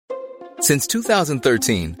Since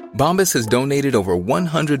 2013, Bombas has donated over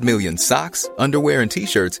 100 million socks, underwear, and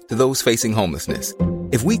T-shirts to those facing homelessness.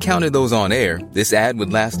 If we counted those on air, this ad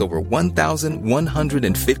would last over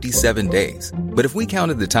 1,157 days. But if we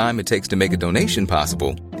counted the time it takes to make a donation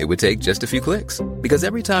possible, it would take just a few clicks. Because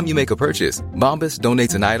every time you make a purchase, Bombas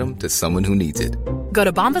donates an item to someone who needs it. Go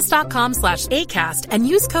to bombas.com/ACAST and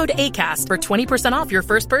use code ACAST for 20% off your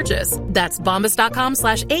first purchase. That's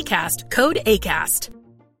bombas.com/ACAST, code ACAST.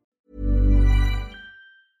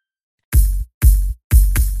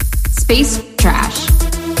 Space trash.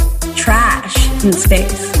 Trash in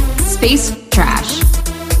space. Space trash.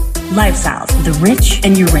 Lifestyles of the rich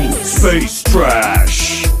and Uranus. Space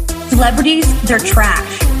trash. Celebrities, they're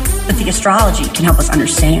trash, but the astrology can help us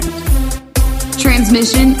understand.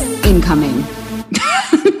 Transmission incoming.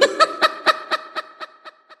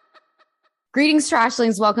 Greetings,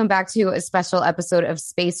 Trashlings. Welcome back to a special episode of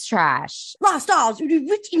Space Trash. Lost Stars, the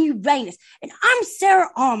rich and Uranus, and I'm Sarah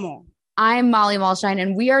Armour. I'm Molly Malshine,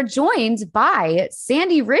 and we are joined by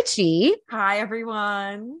Sandie Ritchie. Hi,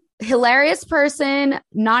 everyone. Hilarious person,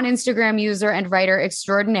 non-Instagram user, and writer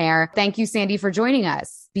extraordinaire. Thank you, Sandie, for joining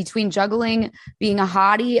us. Between juggling, being a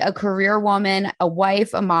hottie, a career woman, a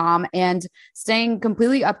wife, a mom, and staying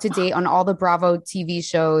completely up to date on all the Bravo TV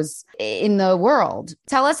shows in the world.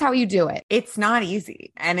 Tell us how you do it. It's not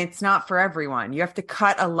easy, and it's not for everyone. You have to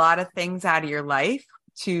cut a lot of things out of your life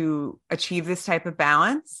to achieve this type of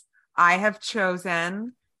balance. I have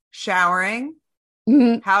chosen showering,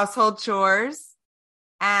 household chores,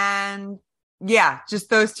 and just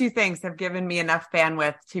those two things have given me enough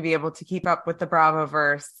bandwidth to be able to keep up with the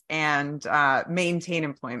Bravoverse and maintain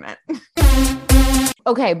employment.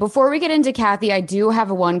 Okay, before we get into Kathy, I do have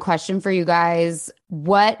one question for you guys.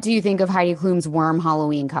 What do you think of Heidi Klum's worm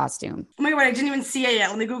Halloween costume? Oh my God, I didn't even see it yet.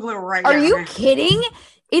 Let me Google it right now. Are you kidding?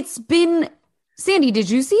 It's been... Sandie, did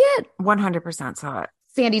you see it? 100% saw it.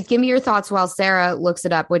 Sandie, give me your thoughts while Sarah looks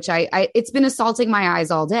it up, which it's been assaulting my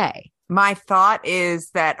eyes all day. My thought is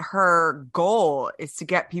that her goal is to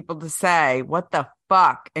get people to say, what the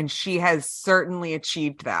fuck? And she has certainly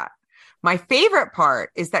achieved that. My favorite part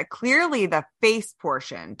is that clearly the face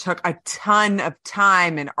portion took a ton of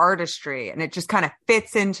time and artistry, and it just kind of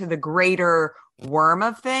fits into the greater worm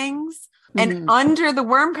of things. And under the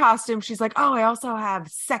worm costume, she's like, oh, I also have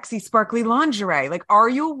sexy, sparkly lingerie. Like, are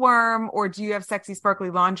you a worm or do you have sexy, sparkly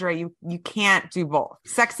lingerie? You can't do both.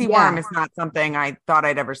 Sexy worm is not something I thought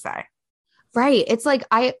I'd ever say. Right. It's like,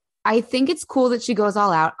 I think it's cool that she goes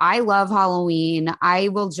all out. I love Halloween. I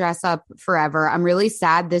will dress up forever. I'm really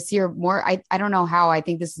sad this year more. I don't know how. I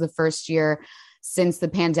think this is the first year since the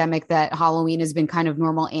pandemic that Halloween has been kind of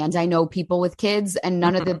normal. And I know people with kids and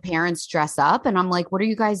none of the parents dress up. And I'm like, what are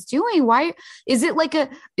you guys doing? Why is it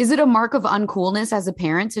a mark of uncoolness as a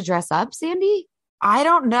parent to dress up, Sandie? I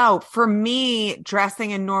don't know. For me, dressing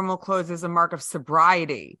in normal clothes is a mark of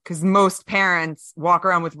sobriety because most parents walk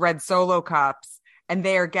around with red Solo cups and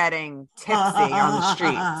they are getting tipsy on the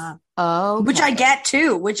streets. Oh, okay. Which I get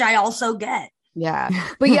too, which I also get. Yeah.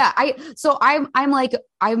 But yeah,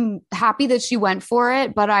 I'm happy that she went for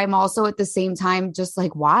it, but I'm also at the same time just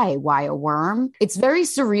like, why a worm? It's very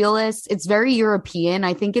surrealist. It's very European.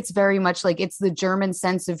 I think it's very much like it's the German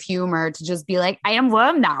sense of humor to just be like, I am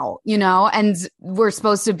worm now, and we're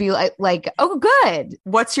supposed to be like, oh, good.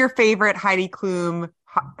 What's your favorite Heidi Klum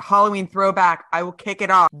Halloween throwback? I will kick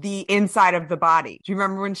it off. The inside of the body. Do you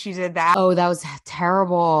remember when she did that? Oh, that was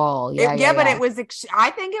terrible. Yeah, but it was, I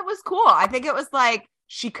think it was cool. I think it was like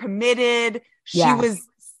she committed. She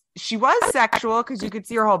was sexual because you could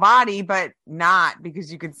see her whole body, but not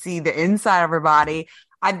because you could see the inside of her body.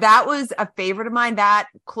 That was a favorite of mine, that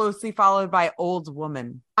closely followed by Old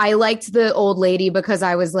Woman. I liked the old lady because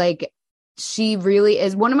I was like, she really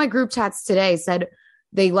is. One of my group chats today said,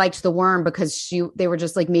 they liked the worm because they were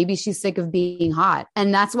just like, maybe she's sick of being hot.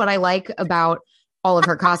 And that's what I like about all of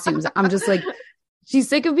her costumes. I'm just like, she's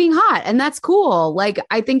sick of being hot. And that's cool. Like,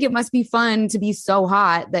 I think it must be fun to be so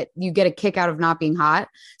hot that you get a kick out of not being hot.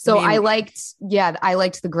 So I liked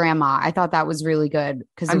the grandma. I thought that was really good.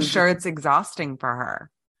 Because I'm sure it's exhausting for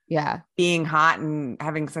her. Yeah. Being hot and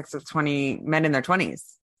having sex with 20 men in their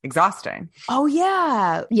 20s. Exhausting. Oh,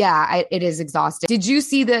 yeah. Yeah, it is exhausting. Did you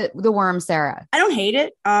see the worm, Sarah? I don't hate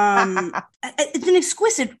it. It's an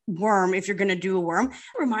exquisite worm if you're going to do a worm. It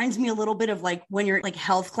reminds me a little bit of like when you're like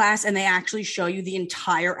health class and they actually show you the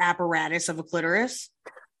entire apparatus of a clitoris.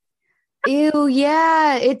 Ew,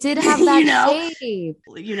 yeah. It did have that shape.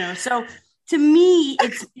 So to me,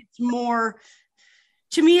 it's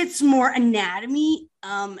more anatomy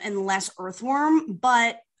and less earthworm.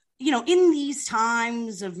 But in these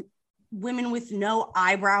times of women with no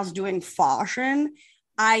eyebrows doing fashion,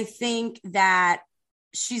 I think that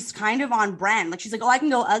she's kind of on brand. Like she's like, oh, I can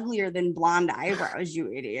go uglier than blonde eyebrows,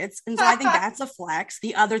 you idiots. And so I think that's a flex.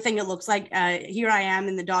 The other thing it looks like, here I am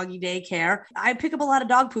in the doggy daycare. I pick up a lot of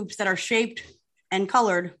dog poops that are shaped and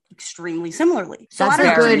colored extremely similarly. So that's I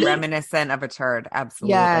don't very know, reminiscent of a turd.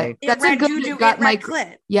 Absolutely. Yeah, that's a good gut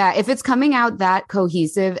clit. Yeah, if it's coming out that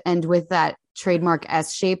cohesive and with that trademark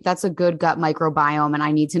S shape, that's a good gut microbiome. And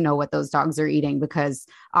I need to know what those dogs are eating because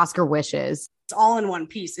Oscar wishes. It's all in one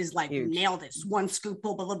piece is like, Huge. nail this. One scoop,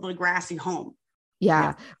 pull a little bit of grassy home.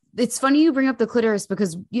 Yeah. It's funny you bring up the clitoris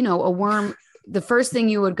because, you know, a worm, the first thing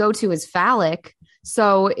you would go to is phallic.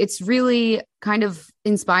 So it's really kind of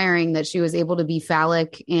inspiring that she was able to be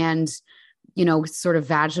phallic and, you know, sort of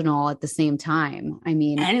vaginal at the same time. I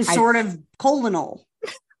mean, and sort of colonal.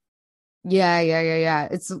 Yeah.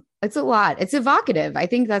 It's a lot. It's evocative. I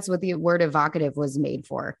think that's what the word evocative was made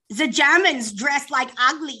for. The Germans dress like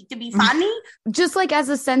ugly to be funny. Just like as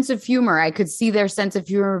a sense of humor, I could see their sense of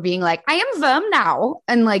humor being like, I am them now.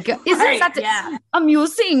 And like, isn't that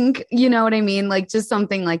amusing? You know what I mean? Like just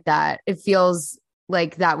something like that. It feels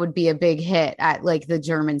like that would be a big hit at like the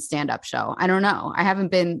German stand-up show. I don't know. I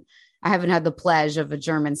haven't had the pleasure of a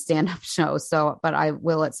German stand-up show. So, but I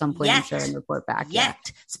will at some point, I'm sure, and report back.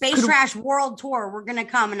 Space Trash World Tour. We're going to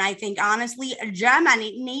come. And I think, honestly,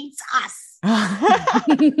 Germany needs us.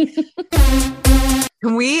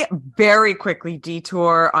 Can we very quickly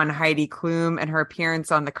detour on Heidi Klum and her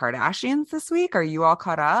appearance on the Kardashians this week? Are you all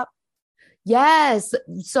caught up? Yes.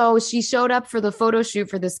 So she showed up for the photo shoot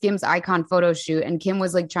for the Skims Icon photo shoot. And Kim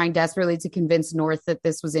was like trying desperately to convince North that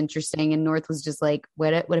this was interesting. And North was just like,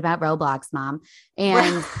 what about Roblox, mom?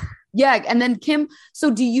 And yeah. And then Kim, so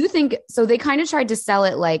do you think, so they kind of tried to sell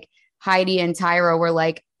it like Heidi and Tyra were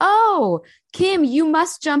like, oh, Kim, you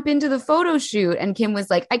must jump into the photo shoot. And Kim was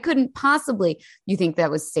like, I couldn't possibly. You think that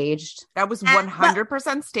was staged? That was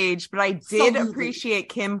 100% staged, but I did appreciate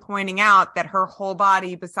Kim pointing out that her whole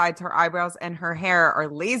body, besides her eyebrows and her hair, are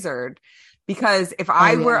lasered. Because if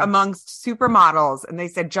I were amongst supermodels and they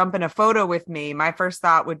said, jump in a photo with me, my first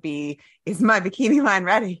thought would be, is my bikini line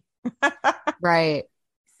ready? Right.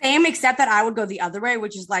 Same, except that I would go the other way,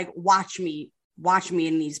 which is like, watch me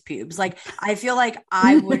in these pubes. Like, I feel like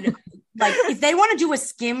I would, like, if they want to do a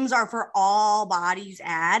Skims are for all bodies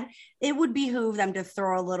ad, it would behoove them to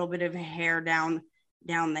throw a little bit of hair down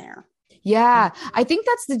there. Yeah. I think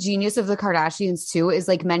that's the genius of the Kardashians too, is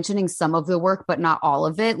like mentioning some of the work, but not all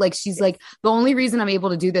of it. Like she's like, the only reason I'm able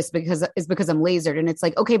to do this because I'm lasered. And it's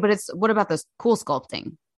like, okay, but what about this cool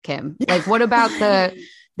sculpting, Kim? Like, what about the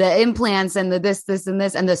implants and the this and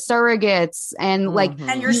this and the surrogates and like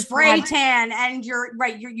and your spray tan and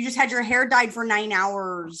you just had your hair dyed for 9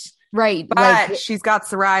 hours, right? But like, she's got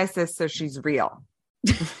psoriasis, so she's real.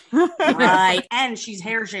 Right. And she's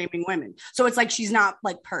hair shaming women, so it's like she's not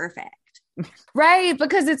like perfect, right?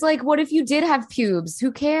 Because it's like, what if you did have pubes?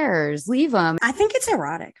 Who cares? Leave them. I think it's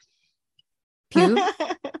erotic. Pubes.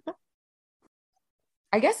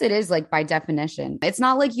 I guess it is like by definition. It's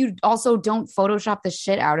not like you also don't Photoshop the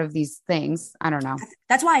shit out of these things. I don't know.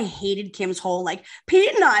 That's why I hated Kim's whole like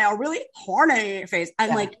Pete and I are really horny face.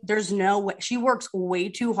 And like, there's no way she works way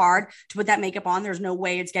too hard to put that makeup on. There's no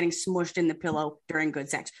way it's getting smushed in the pillow during good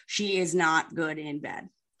sex. She is not good in bed.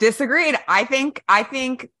 Disagreed. I think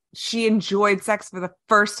she enjoyed sex for the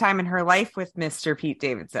first time in her life with Mr. Pete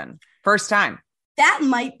Davidson. First time. That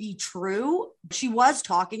might be true. She was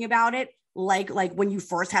talking about it. Like when you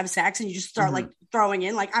first have sex and you just start like throwing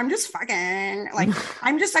in, like, I'm just fucking, like,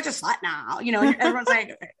 I'm just such a slut now, you know, and everyone's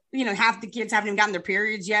like, you know, half the kids haven't even gotten their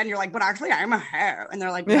periods yet. And you're like, but actually I'm a hoe. And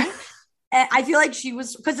they're like, what? And I feel like she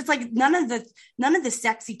was, because it's like none of the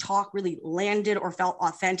sexy talk really landed or felt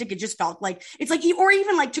authentic. It just felt like, it's like, or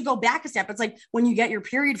even like to go back a step, it's like when you get your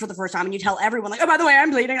period for the first time and you tell everyone like, oh, by the way,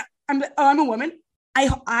 I'm bleeding. I'm a woman.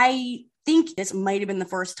 I think this might have been the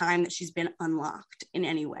first time that she's been unlocked in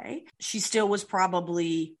any way. She still was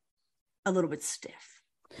probably a little bit stiff.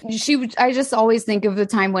 I just always think of the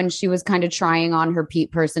time when she was kind of trying on her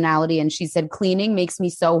Pete personality and she said, cleaning makes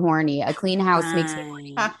me so horny. A clean house makes me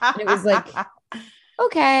horny. And it was like,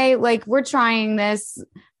 okay, like we're trying this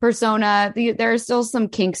persona. There are still some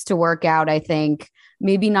kinks to work out, I think.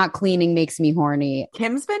 Maybe not cleaning makes me horny.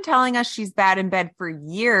 Kim's been telling us she's bad in bed for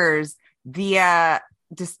years via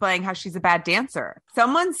displaying how she's a bad dancer.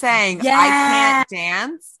 Someone saying I can't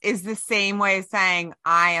dance is the same way as saying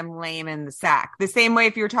I am lame in the sack. The same way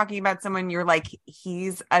if you're talking about someone, you're like,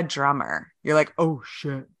 he's a drummer. You're like, oh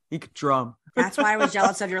shit, he could drum. That's why I was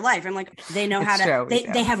jealous of your life. I'm like, they know how to,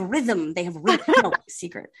 they have rhythm. They have rhythm. No,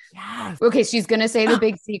 secret. Yes. Okay. She's going to say the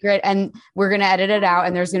big secret and we're going to edit it out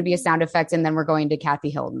and there's going to be a sound effect and then we're going to Kathy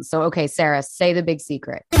Hilton. So, okay, Sarah, say the big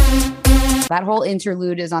secret. That whole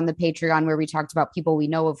interlude is on the Patreon where we talked about people we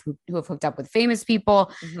know of who have hooked up with famous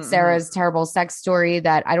people. Mm-hmm. Sarah's terrible sex story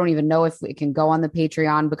that I don't even know if it can go on the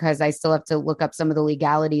Patreon because I still have to look up some of the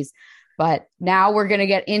legalities. But now we're going to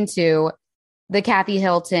get into the Kathy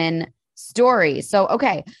Hilton story. So,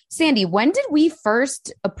 okay, Sandie, when did we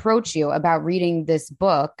first approach you about reading this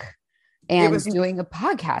book and doing a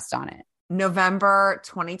podcast on it? November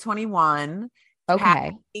 2021. Okay.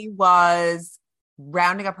 Kathy was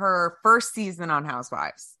rounding up her first season on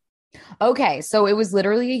Housewives. Okay. So it was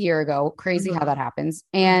literally a year ago. Crazy how that happens.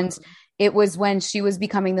 And it was when she was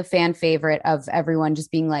becoming the fan favorite of everyone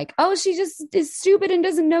just being like, oh, she just is stupid and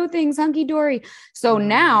doesn't know things, hunky dory. So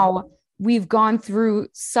now we've gone through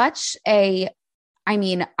such I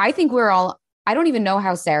think I don't even know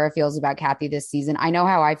how Sarah feels about Kathy this season. I know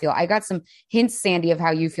how I feel. I got some hints, Sandie, of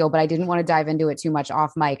how you feel, but I didn't want to dive into it too much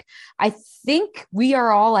off mic. I think we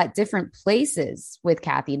are all at different places with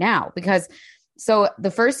Kathy now because so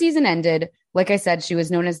the first season ended. Like I said, she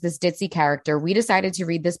was known as this ditzy character. We decided to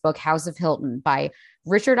read this book, House of Hilton by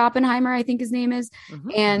Richard Oppenheimer, I think his name is. Mm-hmm.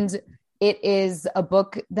 And it is a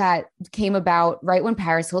book that came about right when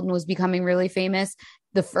Paris Hilton was becoming really famous.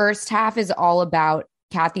 The first half is all about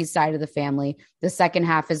Kathy's side of the family. The second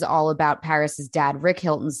half is all about Paris's dad, Rick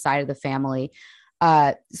Hilton's side of the family.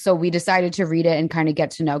 So we decided to read it and kind of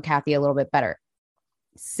get to know Kathy a little bit better.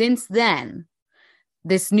 Since then,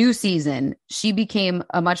 this new season, she became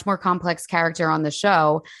a much more complex character on the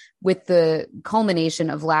show with the culmination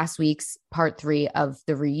of last week's part 3 of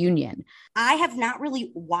the reunion. I have not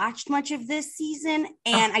really watched much of this season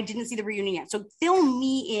and I didn't see the reunion yet. So fill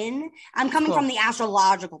me in. I'm coming from the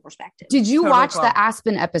astrological perspective. Did you watch the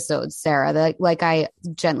Aspen episodes, Sarah, like I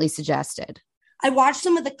gently suggested? I watched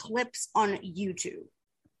some of the clips on YouTube.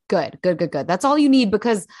 Good. That's all you need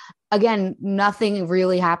because again, nothing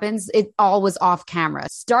really happens. It all was off camera,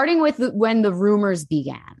 starting with when the rumors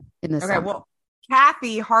began in the summer. Well,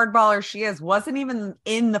 Kathy, hardballer she is, wasn't even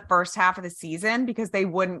in the first half of the season because they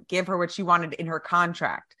wouldn't give her what she wanted in her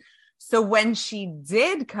contract. So when she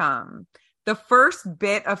did come, the first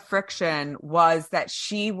bit of friction was that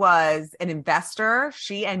she was an investor.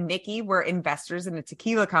 She and Nikki were investors in a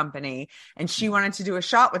tequila company, and she wanted to do a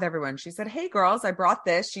shot with everyone. She said, hey, girls, I brought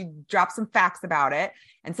this. She dropped some facts about it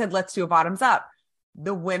and said, let's do a bottoms up.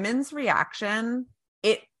 The women's reaction,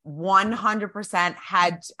 it 100%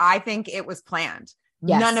 I think it was planned.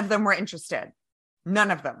 Yes. None of them were interested. None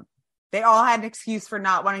of them. They all had an excuse for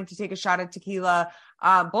not wanting to take a shot at tequila.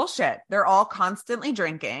 Bullshit. They're all constantly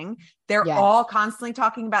drinking. They're all constantly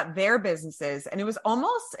talking about their businesses. And it was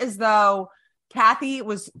almost as though Kathy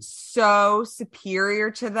was so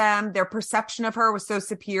superior to them. Their perception of her was so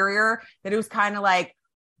superior that it was kind of like,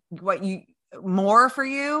 more for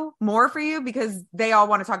you, because they all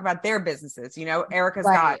want to talk about their businesses. You know, Erica's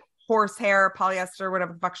got horsehair, polyester,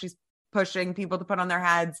 whatever the fuck she's pushing people to put on their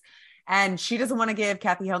heads. And she doesn't want to give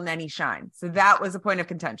Kathy Hilton any shine. So that was a point of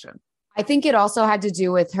contention. I think it also had to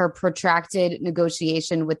do with her protracted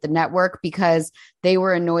negotiation with the network because they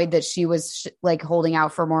were annoyed that she was holding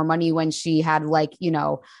out for more money when she had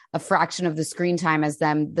a fraction of the screen time as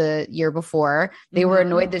them the year before. They were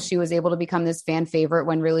annoyed that she was able to become this fan favorite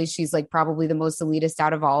when really she's probably the most elitist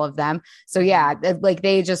out of all of them. So yeah,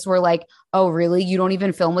 they just were like, oh, really? You don't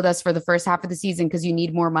even film with us for the first half of the season because you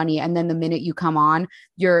need more money. And then the minute you come on,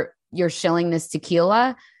 you're shilling this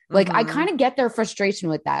tequila. I kind of get their frustration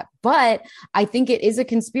with that, but I think it is a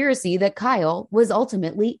conspiracy that Kyle was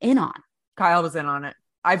ultimately in on. Kyle was in on it.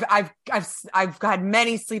 I've had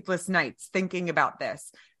many sleepless nights thinking about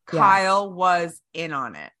this. Kyle was in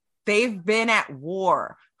on it. They've been at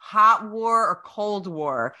war, hot war or cold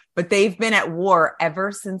war, but they've been at war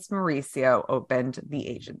ever since Mauricio opened the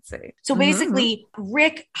agency. So basically,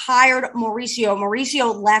 Rick hired Mauricio.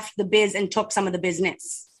 Mauricio left the biz and took some of the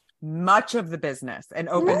business. Much of the business and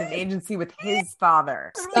opened an agency with his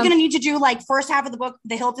father. We're going to need to do first half of the book,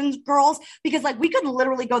 the Hilton girls, because we could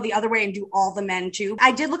literally go the other way and do all the men too.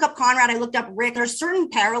 I did look up Conrad. I looked up Rick. There's certain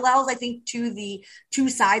parallels, I think, to the two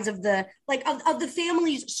sides of the of the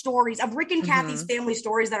family's stories of Rick and Kathy's family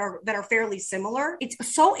stories that are fairly similar.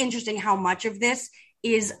 It's so interesting how much of this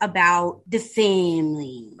is about the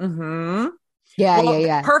family. Mm-hmm.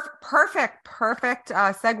 Yeah. Perfect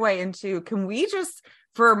segue into, can we just,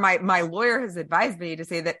 for my lawyer has advised me to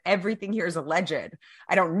say that everything here is alleged.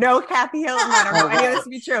 I don't know Kathy Hilton. I don't know any of this to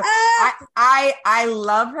be true. I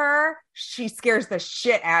love her. She scares the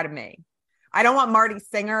shit out of me. I don't want Marty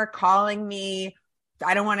Singer calling me.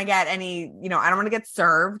 I don't want to get any, I don't want to get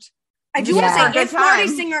served. I do want to say,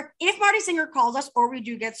 if Marty Singer calls us or we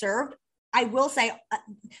do get served, I will say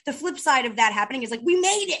the flip side of that happening is like, we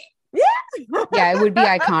made it. Yeah, it would be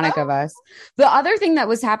iconic of us. The other thing that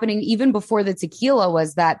was happening even before the tequila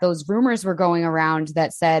was that those rumors were going around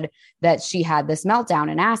that said that she had this meltdown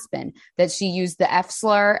in Aspen, that she used the F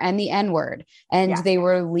slur and the N word. And they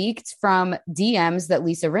were leaked from DMs that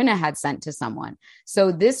Lisa Rinna had sent to someone.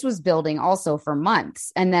 So this was building also for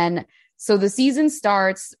months. And then, so the season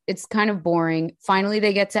starts, it's kind of boring. Finally,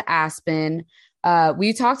 they get to Aspen.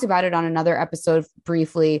 We talked about it on another episode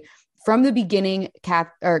briefly. From the beginning,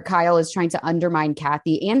 Kyle is trying to undermine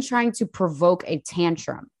Kathy and trying to provoke a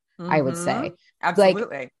tantrum, I would say.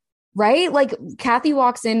 Absolutely. Right? Like Kathy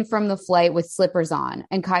walks in from the flight with slippers on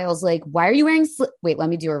and Kyle's like, why are you wearing wait, let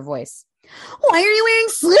me do her voice. Why are you wearing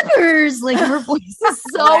slippers? Like her voice is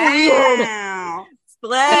so weird.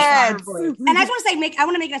 And I just want to say, I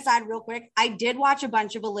want to make an aside real quick. I did watch a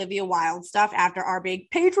bunch of Olivia Wilde stuff after our big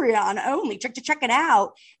Patreon only. Check it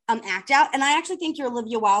out. Act Out. And I actually think your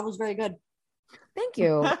Olivia Wilde was very good. Thank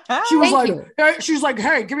you. She was like,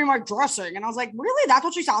 hey, give me my dressing. And I was like, really? That's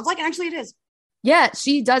what she sounds like? And actually it is. Yeah,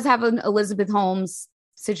 she does have an Elizabeth Holmes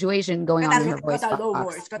situation going on in her voice.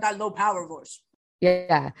 Got that low power voice.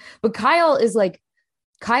 Yeah. But Kyle's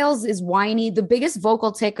is whiny. The biggest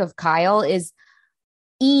vocal tick of Kyle is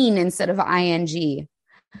 "een" instead of ing.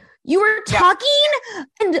 You were talking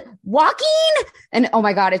and walking and oh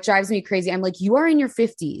my God, it drives me crazy. I'm like, you are in your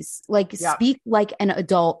 50s. Like speak like an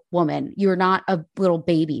adult woman. You're not a little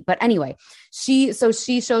baby. But anyway, she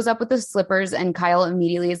shows up with the slippers and Kyle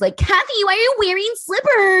immediately is like, Kathy, why are you wearing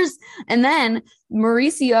slippers? And then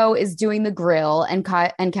Mauricio is doing the grill and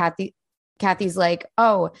Kathy's like,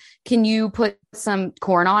 oh, can you put some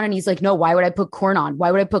corn on? And he's like, no, why would I put corn on?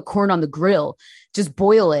 Why would I put corn on the grill? Just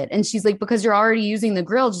boil it. And she's like, because you're already using the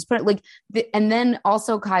grill, just put it and then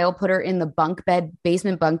also Kyle put her in the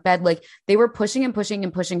basement bunk bed. Like they were pushing and pushing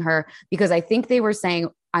and pushing her because I think they were saying,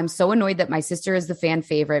 I'm so annoyed that my sister is the fan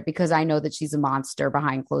favorite because I know that she's a monster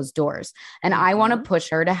behind closed doors. And I want to push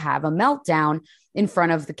her to have a meltdown in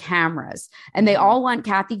front of the cameras. And they all want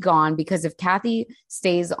Kathy gone because if Kathy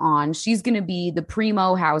stays on, she's going to be the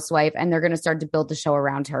primo housewife and they're going to start to build the show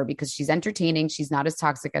around her because she's entertaining. She's not as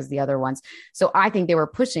toxic as the other ones. So I think they were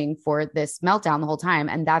pushing for this meltdown the whole time.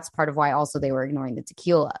 And that's part of why also they were ignoring the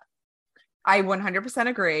tequila. I 100%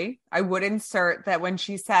 agree. I would insert that when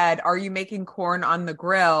she said, are you making corn on the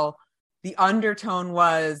grill? The undertone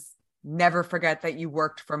was, never forget that you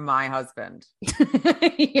worked for my husband.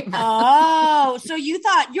 Oh, so you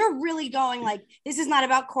thought you're really going like, this is not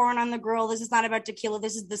about corn on the grill. This is not about tequila.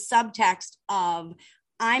 This is the subtext of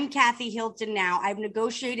I'm Kathy Hilton now. I've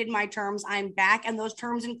negotiated my terms. I'm back. And those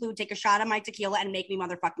terms include take a shot of my tequila and make me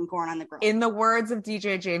motherfucking corn on the grill. In the words of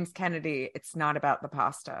DJ James Kennedy, it's not about the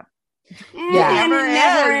pasta. Yeah, it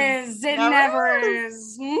never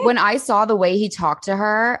is. When I saw the way he talked to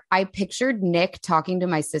her, I pictured Nick talking to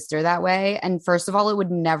my sister that way. And first of all, it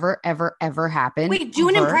would never, ever, ever happen. Wait, do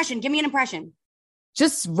an impression. Give me an impression.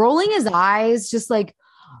 Just rolling his eyes, just like,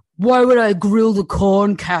 why would I grill the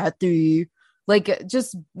corn, Kathy? Like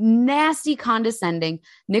just nasty, condescending.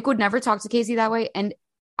 Nick would never talk to Casey that way. And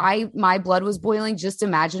my blood was boiling just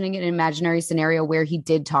imagining an imaginary scenario where he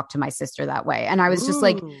did talk to my sister that way. And I was just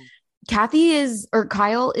like,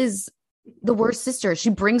 Kyle is the worst sister. She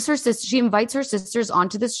brings her sister, she invites her sisters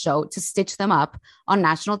onto this show to stitch them up on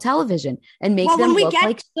national television and make them look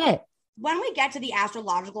like shit. When we get to the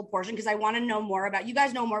astrological portion, because I want to know more about, you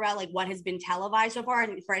guys know more about like what has been televised so far.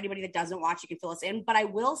 And for anybody that doesn't watch, you can fill us in. But I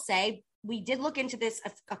will say, we did look into this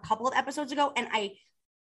a couple of episodes ago. And I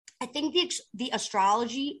think the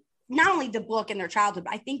astrology, not only the book and their childhood,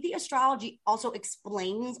 but I think the astrology also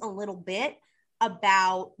explains a little bit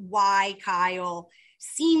about why Kyle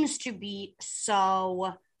seems to be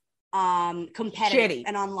so competitive shitty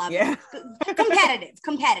and unloving. Yeah. competitive.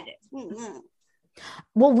 Mm-hmm.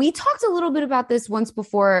 Well, we talked a little bit about this once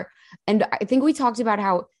before, and I think we talked about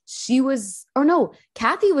how Kathy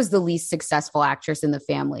was the least successful actress in the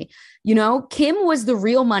family. You know, Kim was the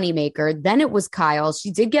real moneymaker. Then it was Kyle. She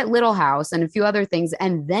did get Little House and a few other things.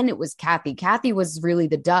 And then it was Kathy. Kathy was really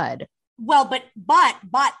the dud. Well, but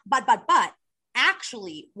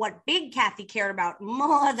actually what Big Kathy cared about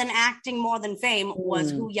more than acting, more than fame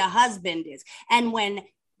was who your husband is. And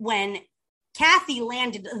when Kathy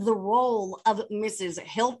landed the role of Mrs.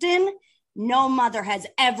 Hilton, no mother has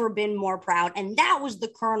ever been more proud. And that was the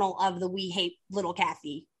kernel of the We Hate Little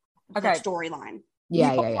Kathy storyline.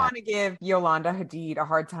 People want to give Yolanda Hadid a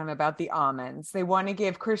hard time about the almonds. They want to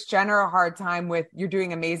give Kris Jenner a hard time with, you're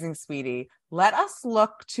doing amazing, sweetie. Let us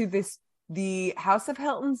look to the House of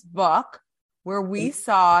Hilton's book, where we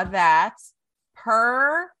saw that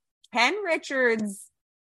per Ken Richards'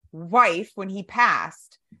 wife, when he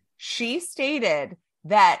passed, she stated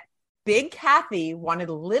that Big Kathy wanted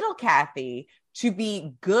little Kathy to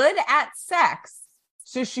be good at sex.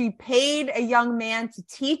 So she paid a young man to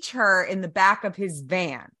teach her in the back of his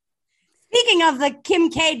van. Speaking of the Kim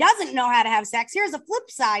K doesn't know how to have sex, here's a flip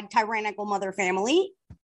side, tyrannical mother family.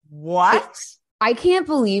 What? I can't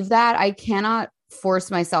believe that. I cannot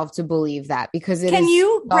force myself to believe that because Can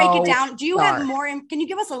you break so it down? Do you dark. have more? Can you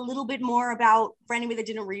give us a little bit more about, for anybody that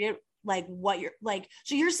didn't read it, like what you're like?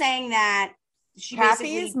 So you're saying that she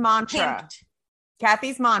Kathy's mantra.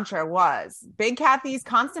 Kathy's mantra was, Big Kathy's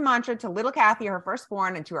constant mantra to little Kathy, her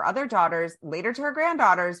firstborn, and to her other daughters, later to her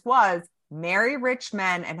granddaughters, was marry rich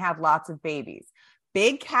men and have lots of babies.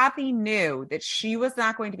 Big Kathy knew that she was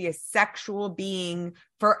not going to be a sexual being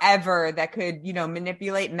forever that could,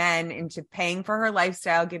 manipulate men into paying for her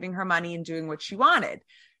lifestyle, giving her money and doing what she wanted.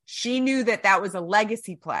 She knew that that was a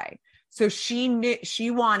legacy play. So she knew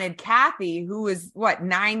she wanted Kathy, who was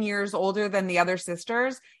 9 years older than the other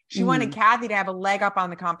sisters. She wanted Kathy to have a leg up on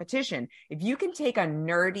the competition. If you can take a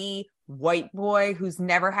nerdy white boy who's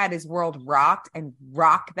never had his world rocked and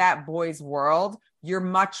rock that boy's world, you're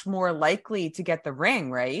much more likely to get the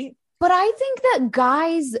ring, right? But I think that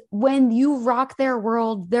guys, when you rock their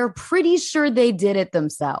world, they're pretty sure they did it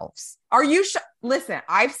themselves. Are you Listen,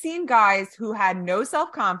 I've seen guys who had no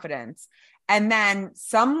self-confidence, and then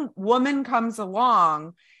some woman comes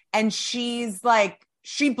along and she's like,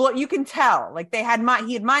 you can tell, like he had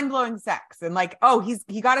mind-blowing sex, and like, oh,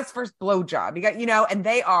 he got his first blowjob. He got, and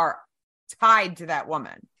they are tied to that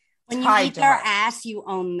woman. When you eat their ass, you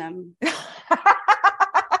own them.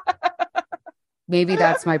 Maybe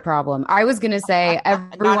that's my problem. I was going to say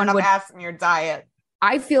everyone would ask me your diet.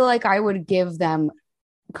 I feel like I would give them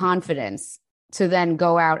confidence to then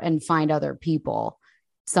go out and find other people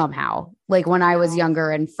somehow. Like when I was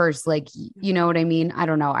younger and first, like, you know what I mean? I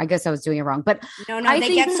don't know. I guess I was doing it wrong, but no,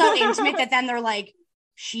 they get so intimate that then they're like,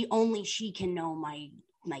 she can know my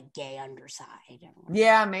gay underside.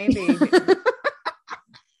 Yeah, maybe.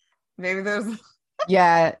 Maybe there's.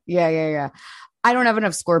 Yeah. I don't have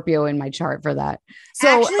enough Scorpio in my chart for that. So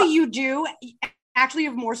actually, you do. Actually, you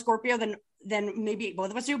have more Scorpio than maybe both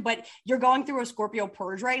of us do, but you're going through a Scorpio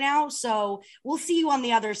purge right now. So we'll see you on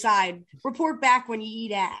the other side. Report back when you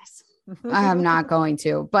eat ass. I'm not going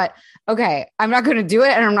to, but okay. I'm not going to do it.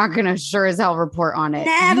 And I'm not going to sure as hell report on it.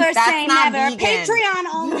 Never say never. Vegan. Patreon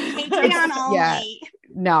only. Yeah,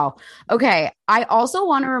 no. Okay. I also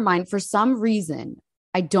want to remind, for some reason,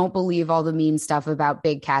 I don't believe all the mean stuff about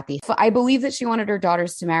Big Kathy. I believe that she wanted her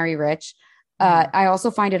daughters to marry rich. I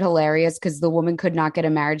also find it hilarious because the woman could not get a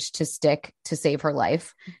marriage to stick to save her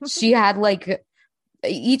life. She had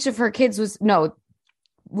each of her kids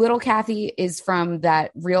little Kathy is from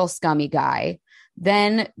that real scummy guy.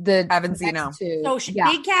 Then the Avanzino.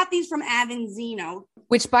 Big Kathy's from Avanzino.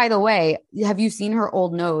 Which, by the way, have you seen her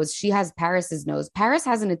old nose? She has Paris's nose. Paris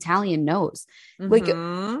has an Italian nose.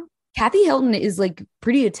 Kathy Hilton is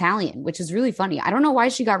pretty Italian, which is really funny. I don't know why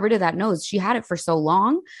she got rid of that nose. She had it for so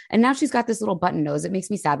long, and now she's got this little button nose. It makes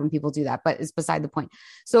me sad when people do that, but it's beside the point.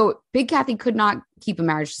 So Big Kathy could not keep a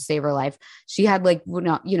marriage to save her life. She had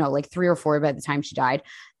 3 or 4 by the time she died.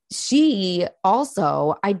 She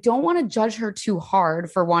also, I don't want to judge her too hard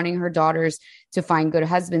for wanting her daughters to find good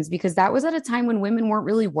husbands, because that was at a time when women weren't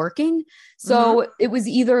really working. So it was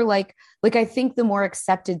either I think the more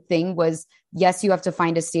accepted thing was, yes, you have to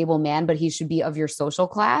find a stable man, but he should be of your social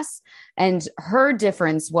class. And her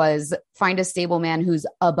difference was find a stable man who's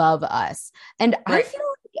above us. And right. I feel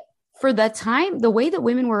like for that time, the way that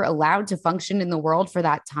women were allowed to function in the world for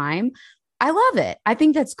that time, I love it. I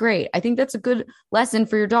think that's great. I think that's a good lesson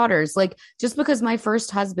for your daughters. Just because my first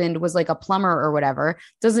husband was a plumber or whatever,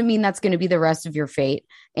 doesn't mean that's going to be the rest of your fate.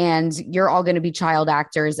 And you're all going to be child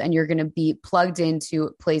actors, and you're going to be plugged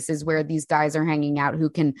into places where these guys are hanging out who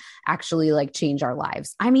can actually change our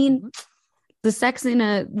lives. I mean, the sex in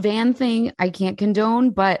a van thing, I can't condone,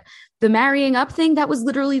 but the marrying up thing, that was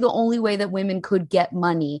literally the only way that women could get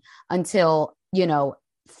money until,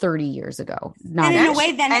 30 years ago. And in a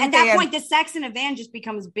way, then at that point, the sex in a van just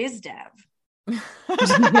becomes biz dev.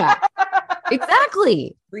 Yeah,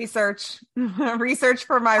 exactly. Research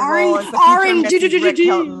for my role as the future Mrs. Rick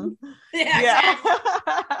Hilton.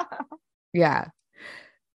 Yeah.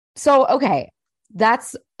 So, okay.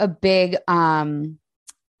 That's a big, I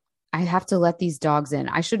have to let these dogs in.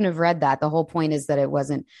 I shouldn't have read that. The whole point is that it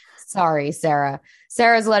wasn't Sorry, Sarah.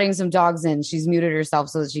 Sarah's letting some dogs in. She's muted herself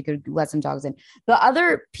so that she could let some dogs in. The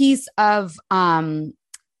other piece of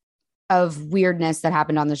weirdness that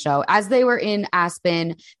happened on the show, as they were in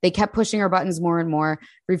Aspen, they kept pushing her buttons more and more,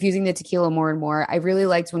 refusing the tequila more and more. I really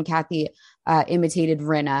liked when Kathy imitated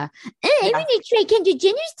Rinna. I'm going to try Kendall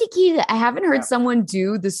Jenner's tequila. I haven't heard someone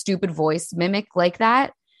do the stupid voice mimic like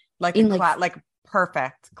that. Like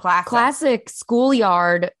perfect. Classic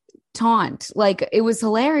schoolyard taunt. Like, it was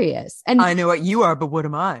hilarious. And I know what you are, but what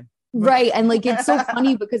am I? Right. And like, it's so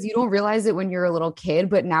funny because you don't realize it when you're a little kid,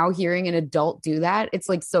 but now hearing an adult do that, it's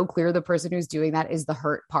like so clear the person who's doing that is the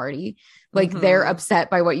hurt party. Like they're upset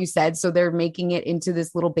by what you said. So they're making it into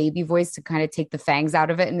this little baby voice to kind of take the fangs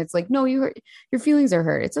out of it. And it's like, no, your feelings are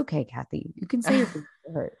hurt. It's okay, Kathy. You can say your feelings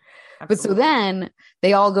are hurt. But so then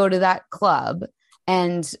they all go to that club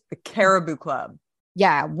and the Caribou Club.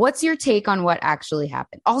 Yeah. What's your take on what actually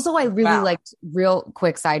happened? Also, I really liked, real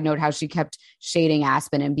quick side note, how she kept shading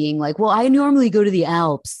Aspen and being like, well, I normally go to the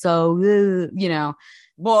Alps. So, you know.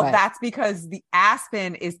 Well, that's because the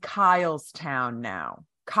Aspen is Kyle's town now.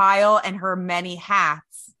 Kyle and her many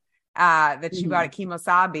hats that she got at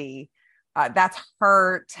Kimosabi, that's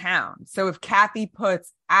her town. So if Kathy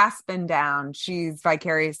puts Aspen down, she's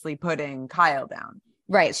vicariously putting Kyle down.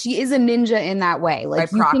 Right. She is a ninja in that way. Like,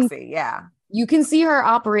 by proxy, yeah. You can see her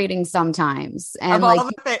operating sometimes. And of all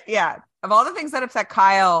the things that upset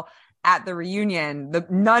Kyle at the reunion,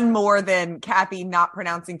 none more than Kathy not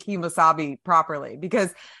pronouncing Kimosabi properly,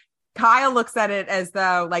 because Kyle looks at it as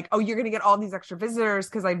though like, oh, you're going to get all these extra visitors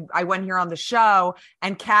because I went here on the show.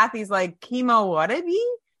 And Kathy's like, Kimo whatever?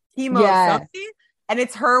 Kimo something? And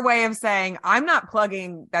it's her way of saying, I'm not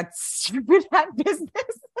plugging that stupid hat business.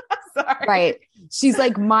 Sorry. Right. She's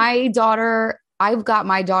like, I've got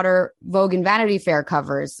my daughter Vogue and Vanity Fair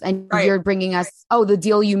covers, and you're bringing us, the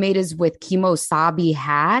deal you made is with Kimosabi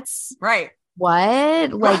hats. Right.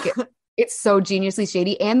 What? Like, it's so geniusly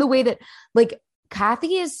shady. And the way that, like,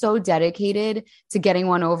 Kathy is so dedicated to getting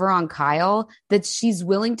one over on Kyle that she's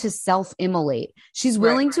willing to self-immolate. She's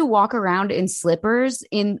willing to walk around in slippers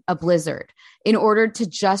in a blizzard in order to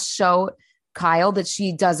just show Kyle that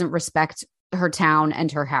she doesn't respect her town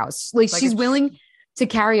and her house. Like she's willing to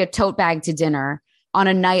carry a tote bag to dinner on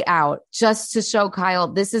a night out just to show Kyle,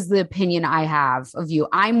 this is the opinion I have of you.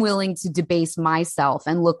 I'm willing to debase myself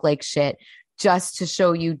and look like shit just to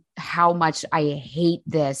show you how much I hate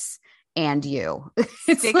this and you.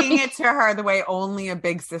 Sticking it to her the way only a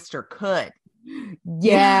big sister could.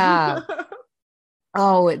 Yeah.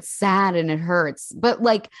 Oh, it's sad and it hurts. But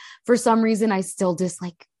like, for some reason, I still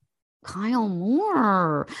dislike Kyle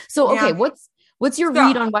more. So, okay, what's your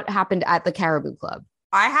read on what happened at the Caribou Club?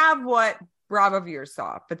 I have what Bravo viewers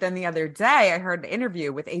saw, but then the other day I heard an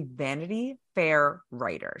interview with a Vanity Fair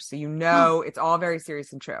writer. So it's all very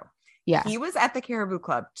serious and true. Yeah. He was at the Caribou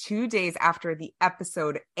Club 2 days after the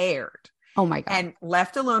episode aired. Oh my God. And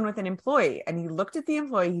left alone with an employee. And he looked at the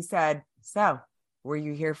employee. He said, so were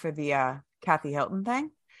you here for the Kathy Hilton thing?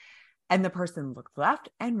 And the person looked left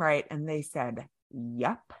and right. And they said,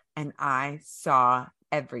 yep. And I saw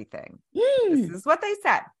everything. This is what they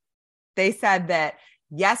said. They said that,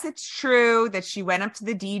 yes, it's true that she went up to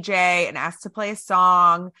the DJ and asked to play a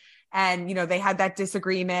song. And, they had that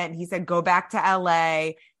disagreement. He said, go back to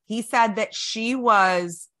LA. He said that she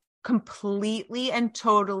was completely and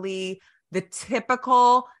totally the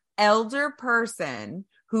typical elder person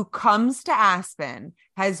who comes to Aspen,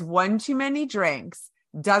 has one too many drinks,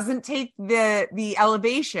 doesn't take the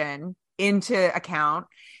elevation into account,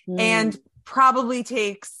 and probably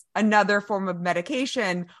takes another form of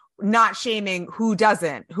medication, not shaming who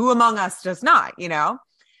doesn't, who among us does not,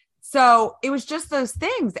 So it was just those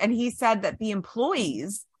things. And he said that the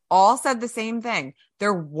employees all said the same thing.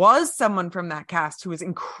 There was someone from that cast who was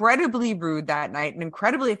incredibly rude that night and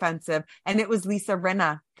incredibly offensive. And it was Lisa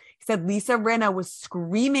Rinna. He said Lisa Rinna was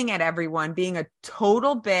screaming at everyone, being a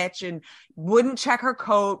total bitch, and wouldn't check her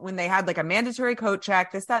coat when they had like a mandatory coat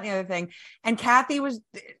check, this, that, and the other thing. And Kathy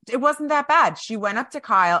it wasn't that bad. She went up to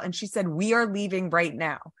Kyle and she said, we are leaving right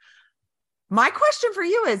now. My question for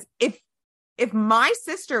you is, if my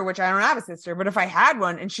sister, which I don't have a sister, but if I had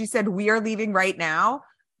one and she said, we are leaving right now,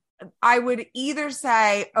 I would either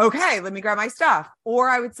say, okay, let me grab my stuff, or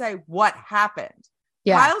I would say, what happened?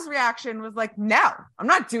 Yeah. Kyle's reaction was like, no, I'm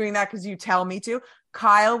not doing that because you tell me to.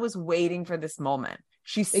 Kyle was waiting for this moment.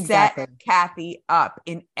 She set Kathy up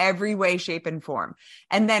in every way, shape, and form.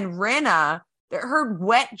 And then Rinna, her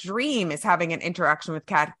wet dream is having an interaction with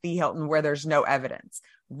Kathy Hilton where there's no evidence.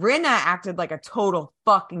 Rinna acted like a total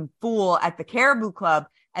fucking fool at the Caribou Club,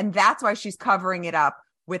 and that's why she's covering it up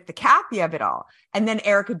with the Kathy of it all. And then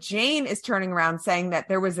Erica Jane is turning around saying that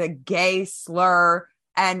there was a gay slur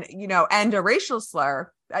and, and a racial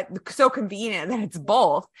slur. So convenient that it's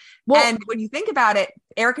both. Well, and when you think about it,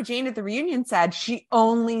 Erica Jane at the reunion said she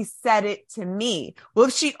only said it to me. Well,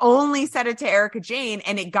 if she only said it to Erica Jane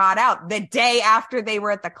and it got out the day after they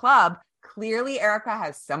were at the club, clearly Erica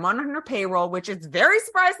has someone on her payroll, which is very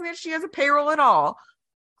surprising that she has a payroll at all.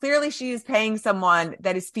 Clearly she is paying someone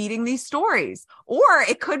that is feeding these stories. Or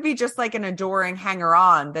it could be just like an adoring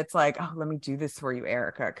hanger-on that's like, oh, let me do this for you,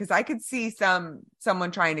 Erica. Because I could see someone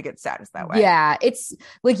trying to get status that way. Yeah, it's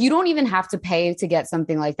like you don't even have to pay to get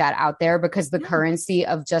something like that out there because the currency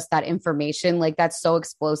of just that information, like that's so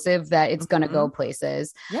explosive that it's going to go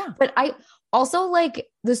places. Yeah. But I also like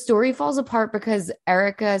the story falls apart because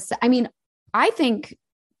Erica, I think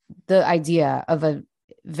the idea of a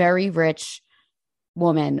very rich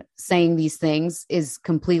woman saying these things is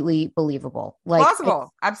completely believable. Like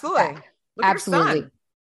plausible. Absolutely. Absolutely.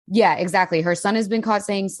 Yeah, exactly. Her son has been caught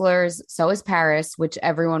saying slurs. So is Paris, which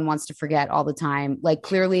everyone wants to forget all the time. Like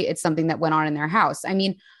clearly it's something that went on in their house. I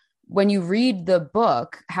mean, when you read the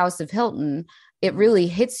book, House of Hilton, it really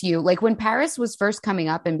hits you. Like when Paris was first coming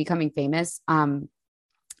up and becoming famous,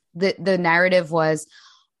 the narrative was,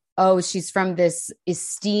 oh, she's from this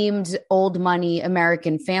esteemed old money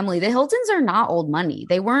American family. The Hiltons are not old money.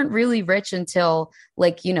 They weren't really rich until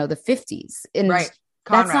the 50s. And right.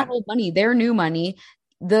 That's not old money. They're new money.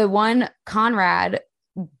 The one Conrad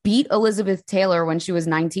beat Elizabeth Taylor when she was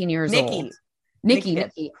 19 years old.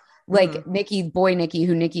 Nikki. Like Nikki,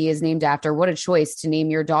 who Nikki is named after. What a choice to name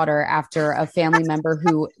your daughter after a family member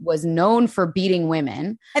who was known for beating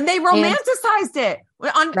women. And they romanticized it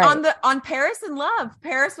on Paris in Love.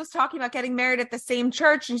 Paris was talking about getting married at the same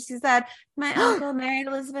church. And she said, my uncle married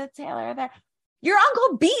Elizabeth Taylor there. Your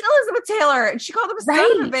uncle beat Elizabeth Taylor. And she called him a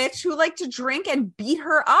son of a bitch who liked to drink and beat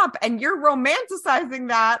her up. And you're romanticizing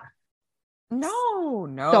that. No.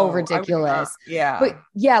 So ridiculous. Yeah. But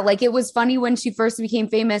yeah, like it was funny when she first became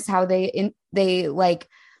famous, how they like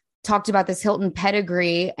talked about this Hilton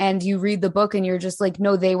pedigree, and you read the book and you're just like,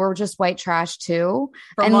 no, they were just white trash too.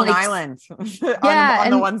 From Long Island. on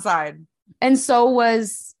the one side. And so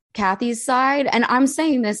was Kathy's side. And I'm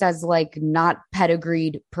saying this as like not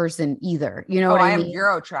pedigreed person either. You know what I mean? I am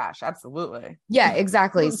Euro trash. Absolutely. Yeah,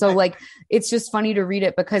 exactly. So like, it's just funny to read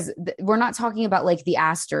it because we're not talking about like the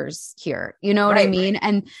Astors here. You know what I mean?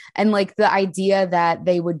 And like the idea that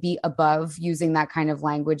they would be above using that kind of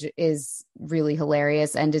language is really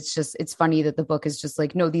hilarious. And it's funny that the book is just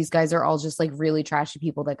like, no, these guys are all just like really trashy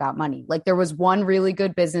people that got money. Like there was one really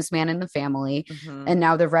good businessman in the family. And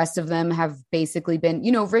now the rest of them have basically been,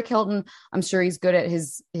 Rick Hilton, I'm sure he's good at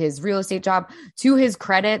his real estate job. To his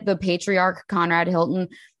credit, the patriarch Conrad Hilton,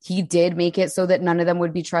 he did make it so that none of them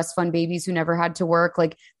would be trust fund babies who never had to work.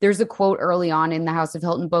 Like there's a quote early on in the House of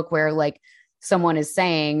Hilton book where like someone is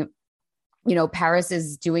saying, Paris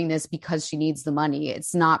is doing this because she needs the money.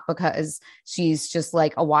 It's not because she's just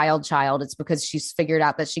like a wild child. It's because she's figured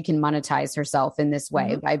out that she can monetize herself in this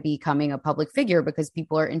way by becoming a public figure because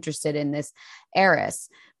people are interested in this heiress,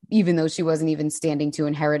 even though she wasn't even standing to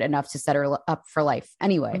inherit enough to set her up for life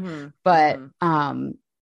anyway. But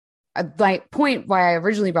my point why I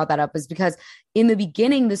originally brought that up is because in the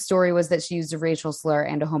beginning, the story was that she used a racial slur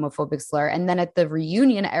and a homophobic slur. And then at the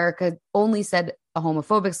reunion, Erica only said a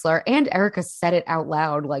homophobic slur, and Erica said it out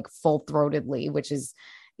loud, like full-throatedly, which is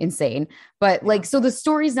insane. But like, so the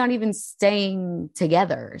story's not even staying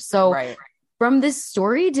together. So from this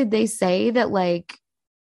story, did they say that like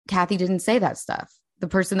Kathy didn't say that stuff? The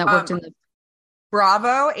person that worked in the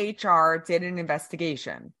Bravo HR did an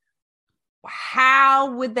investigation.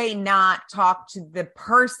 How would they not talk to the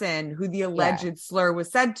person who the alleged slur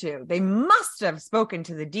was said to? They must have spoken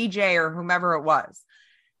to the DJ or whomever it was.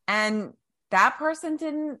 And that person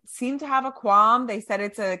didn't seem to have a qualm. They said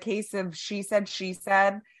it's a case of she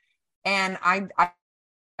said. And I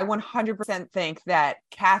 100% think that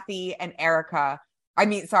Kathy and Rinna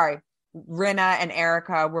and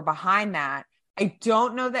Erica were behind that. I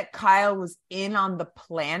don't know that Kyle was in on the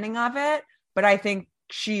planning of it, but I think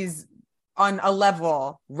she's on a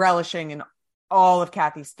level relishing in all of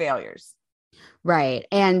Kathy's failures. Right.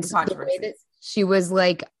 And the way that she was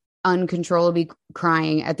like uncontrollably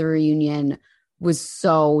crying at the reunion was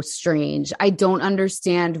so strange. I don't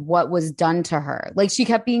understand what was done to her. Like she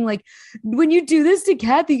kept being like, when you do this to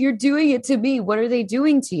Kathy, you're doing it to me. What are they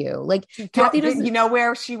doing to you? Like Kathy doesn't. You know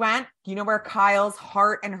where she went? You know where Kyle's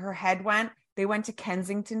heart and her head went? They went to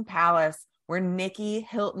Kensington Palace, where Nikki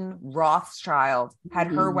Hilton Rothschild had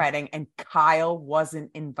her wedding and Kyle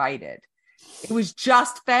wasn't invited. It was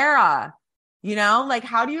just Farrah. You know, like,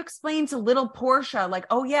 how do you explain to little Portia, like,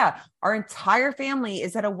 oh yeah, our entire family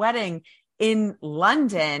is at a wedding in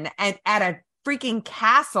London and at a freaking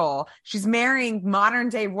castle. She's marrying modern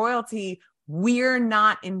day royalty. We're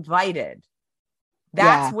not invited.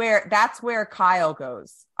 That's where Kyle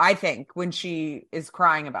goes, I think, when she is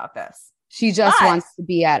crying about this. She just wants to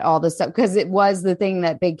be at all this stuff, because it was the thing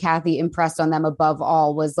that Big Kathy impressed on them above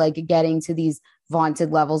all, was like getting to these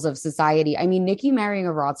vaunted levels of society. I mean, Nikki marrying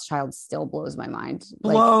a Rothschild still blows my mind.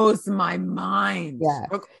 Blows my mind.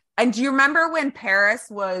 Yeah. And do you remember when Paris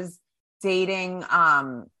was dating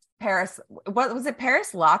Paris? What was it?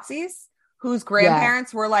 Paris Lotzis, whose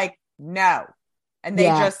grandparents were like, no. And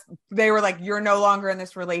they were like, you're no longer in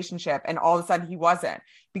this relationship. And all of a sudden he wasn't,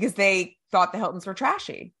 because they thought the Hiltons were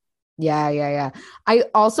trashy. Yeah. I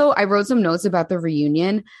wrote some notes about the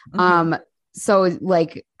reunion. So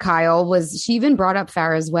like she even brought up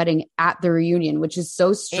Farrah's wedding at the reunion, which is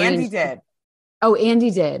so strange. Andy did. Oh, Andy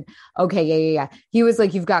did. Okay. Yeah. He was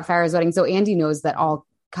like, you've got Farrah's wedding. So Andy knows that all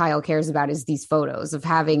Kyle cares about is these photos of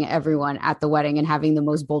having everyone at the wedding and having the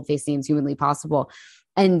most bold-faced names humanly possible.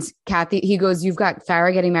 And Kathy, he goes, you've got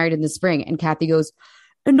Farrah getting married in the spring. And Kathy goes,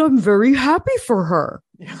 and I'm very happy for her.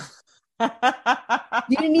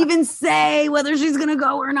 You didn't even say whether she's gonna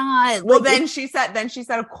go or not. Well, then she said,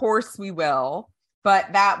 of course we will.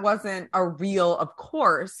 But that wasn't a real, of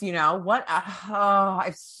course, you know what? I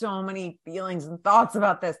have so many feelings and thoughts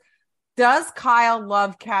about this. Does Kyle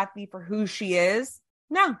love Kathy for who she is?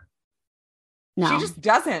 No, she just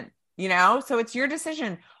doesn't, you know? So it's your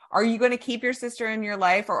decision. Are you going to keep your sister in your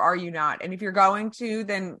life, or are you not? And if you're going to,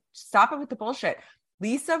 then stop it with the bullshit.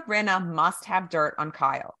 Lisa Rinna must have dirt on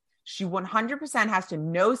Kyle. She 100% has to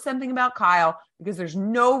know something about Kyle, because there's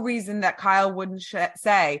no reason that Kyle wouldn't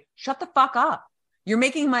say, shut the fuck up. You're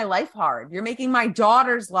making my life hard. You're making my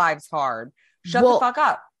daughter's lives hard. Shut the fuck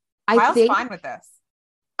up. Kyle's fine with this.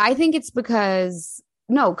 I think it's because,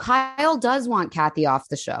 no, Kyle does want Kathy off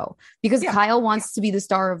the show, because Kyle wants to be the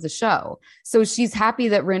star of the show. So she's happy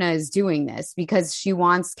that Rinna is doing this, because she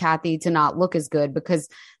wants Kathy to not look as good. Because,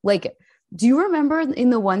 like, do you remember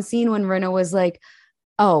in the one scene when Rinna was like,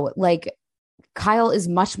 oh, like, Kyle is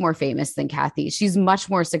much more famous than Kathy. She's much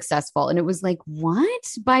more successful. And it was like,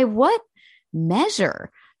 what? By what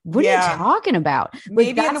measure? What are you talking about?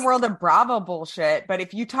 Maybe in the world of Bravo bullshit, but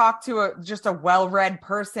if you talk to just a well-read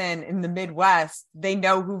person in the Midwest, they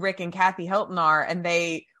know who Rick and Kathy Hilton are. And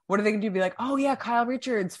what are they going to do? Be like, oh yeah, Kyle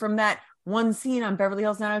Richards from that one scene on Beverly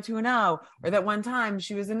Hills 90210, or that one time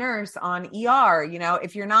she was a nurse on ER. You know,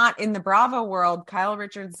 if you're not in the Bravo world, Kyle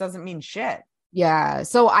Richards doesn't mean shit. Yeah.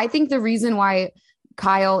 So I think the reason why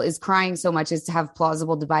Kyle is crying so much is to have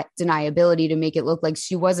plausible deniability, to make it look like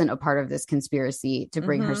she wasn't a part of this conspiracy to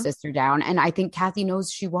bring her sister down. And I think Kathy knows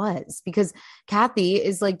she was, because Kathy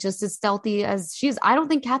is like just as stealthy as she is. I don't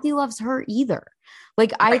think Kathy loves her either.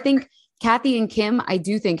 Like, I think Kathy and Kim, I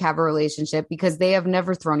do think, have a relationship, because they have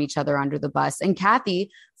never thrown each other under the bus. And Kathy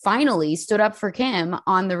finally stood up for Kim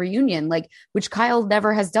on the reunion, like, which Kyle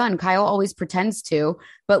never has done. Kyle always pretends to,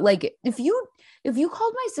 but like, if you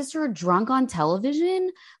called my sister a drunk on television,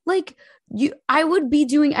 like, I would be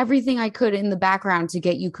doing everything I could in the background to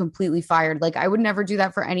get you completely fired. Like, I would never do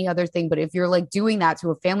that for any other thing. But if you're like doing that to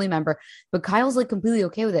a family member, but Kyle's like completely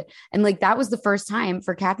okay with it. And like, that was the first time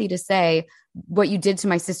for Kathy to say, what you did to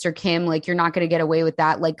my sister Kim, like, you're not going to get away with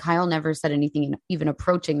that. Like, Kyle never said anything even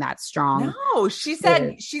approaching that strong. No, she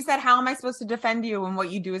said, how am I supposed to defend you when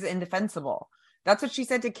what you do is indefensible? That's what she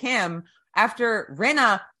said to Kim after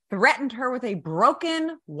Rinna threatened her with a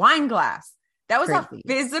broken wine glass. That was a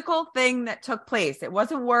physical thing that took place. It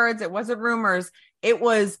wasn't words. It wasn't rumors. It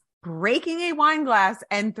was breaking a wine glass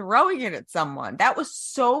and throwing it at someone. That was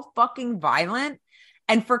so fucking violent.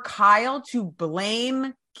 And for Kyle to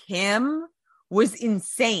blame Kim was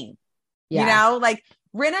insane. Yeah. You know, like,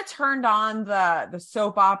 Rinna turned on the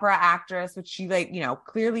soap opera actress, which she, like, you know,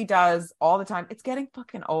 clearly does all the time. It's getting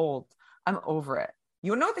fucking old. I'm over it.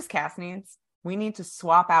 You know what this cast needs? We need to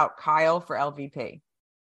swap out Kyle for LVP.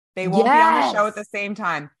 They won't be on the show at the same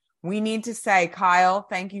time. We need to say, Kyle,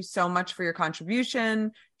 thank you so much for your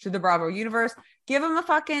contribution to the Bravo universe. Give him a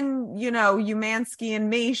fucking, you know, Umansky and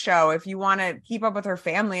Me show if you want to keep up with her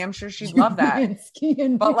family. I'm sure she'd love that.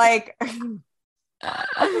 But like,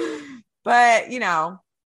 but you know,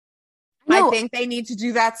 I think they need to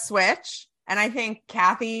do that switch. And I think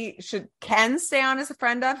Kathy can stay on as a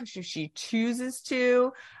friend of, if she chooses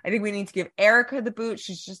to. I think we need to give Erica the boot.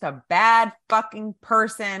 She's just a bad fucking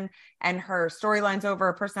person, and her storyline's over,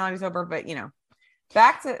 her personality's over. But, you know,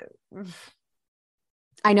 back to...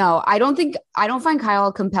 I know. I don't find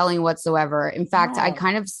Kyle compelling whatsoever. In fact, I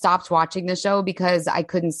kind of stopped watching the show because I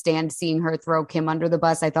couldn't stand seeing her throw Kim under the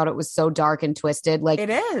bus. I thought it was so dark and twisted. Like,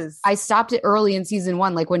 it is. I stopped it early in season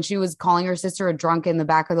 1. Like when she was calling her sister a drunk in the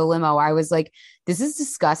back of the limo, I was like, this is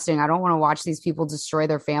disgusting. I don't want to watch these people destroy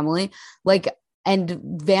their family. Like, and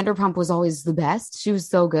Vanderpump was always the best. She was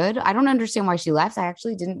so good. I don't understand why she left. I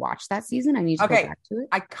actually didn't watch that season. I need to go back to it.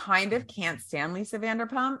 I kind of can't stand Lisa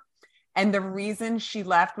Vanderpump. And the reason she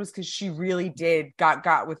left was because she really did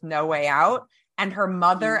got with no way out. And her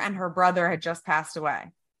mother and her brother had just passed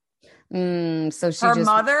away. So her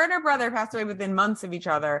mother and her brother passed away within months of each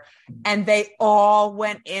other. And they all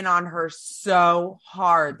went in on her so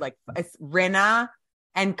hard. Like Rinna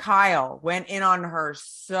and Kyle went in on her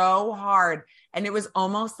so hard. And it was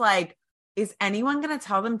almost like, is anyone going to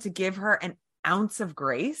tell them to give her an ounce of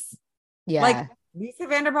grace? Yeah. Like, Lisa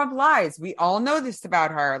Vanderpump lies. We all know this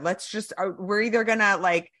about her. We're either going to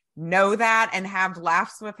like know that and have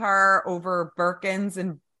laughs with her over Birkins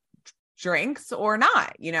and drinks or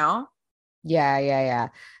not, you know?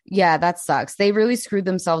 Yeah. That sucks. They really screwed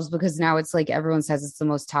themselves because now it's like everyone says it's the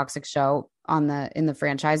most toxic show in the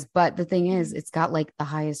franchise. But the thing is, it's got like the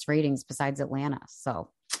highest ratings besides Atlanta. So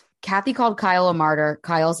Kathy called Kyle a martyr.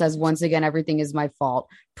 Kyle says, once again, everything is my fault,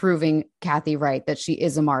 proving Kathy right that she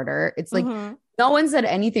is a martyr. It's like, no one said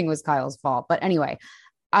anything was Kyle's fault. But anyway,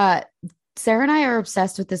 Sarah and I are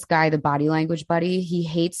obsessed with this guy, the body language buddy. He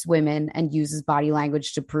hates women and uses body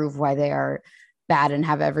language to prove why they are bad and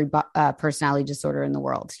have every personality disorder in the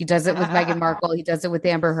world. He does it with Meghan Markle. He does it with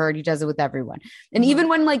Amber Heard. He does it with everyone. And even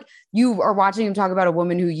when like you are watching him talk about a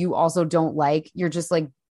woman who you also don't like, you're just like,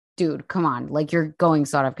 dude, come on. Like you're going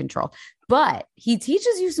so out of control. But he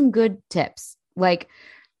teaches you some good tips. Like,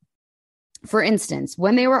 for instance,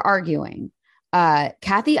 when they were arguing,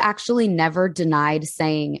 Kathy actually never denied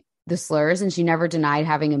saying the slurs and she never denied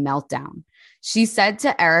having a meltdown. She said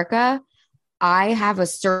to Erica, I have a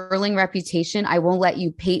sterling reputation. I won't let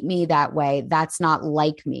you paint me that way. That's not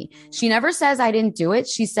like me. She never says I didn't do it.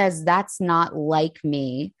 She says that's not like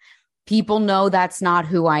me. People know that's not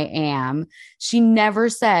who I am. She never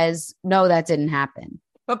says, no, that didn't happen.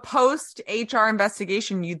 But post HR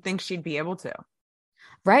investigation, you'd think she'd be able to.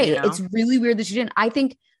 Right. You know? It's really weird that she didn't. I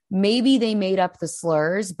think maybe they made up the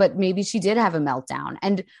slurs, but maybe she did have a meltdown.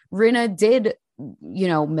 And Rinna did,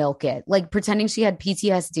 milk it, like pretending she had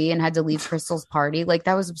PTSD and had to leave Crystal's party. Like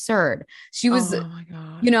that was absurd. She was, oh my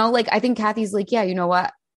God. Like I think Kathy's like, yeah, you know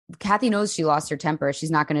what? Kathy knows she lost her temper. She's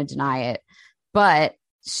not going to deny it. But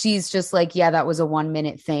she's just like, yeah, that was a 1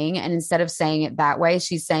 minute thing. And instead of saying it that way,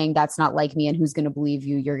 she's saying that's not like me. And who's going to believe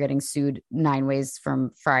you? You're getting sued 9 ways from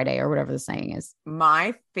Friday or whatever the saying is.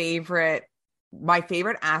 My favorite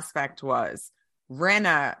aspect was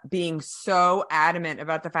Rinna being so adamant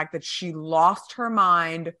about the fact that she lost her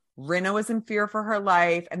mind. Rinna was in fear for her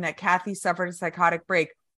life and that Kathy suffered a psychotic break.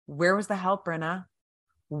 Where was the help, Rinna?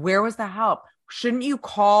 Where was the help? Shouldn't you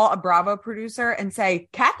call a Bravo producer and say,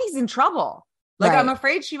 Kathy's in trouble? Like, right. I'm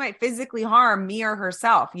afraid she might physically harm me or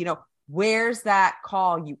herself. Where's that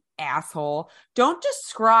call, you asshole? Don't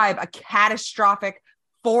describe a catastrophic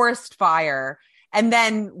forest fire and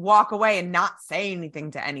then walk away and not say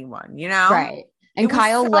anything to anyone, Right. And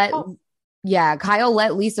Kyle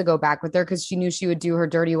let Lisa go back with her because she knew she would do her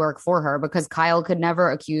dirty work for her, because Kyle could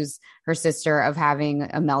never accuse her sister of having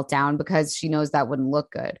a meltdown because she knows that wouldn't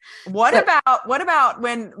look good. What about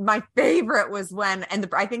when my favorite was when, and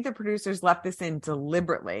I think the producers left this in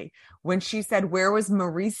deliberately, when she said, where was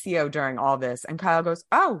Mauricio during all this? And Kyle goes,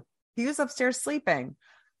 oh, he was upstairs sleeping.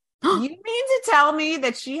 You mean to tell me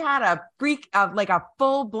that she had a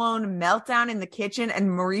full-blown meltdown in the kitchen and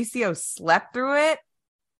Mauricio slept through it?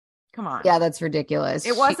 Come on. Yeah, that's ridiculous.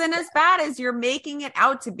 It wasn't as bad as you're making it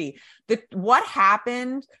out to be. What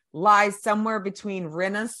happened lies somewhere between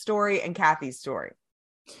Rinna's story and Kathy's story.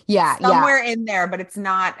 Yeah. Somewhere in there, but it's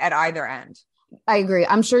not at either end. I agree.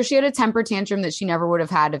 I'm sure she had a temper tantrum that she never would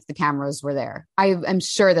have had if the cameras were there. I'm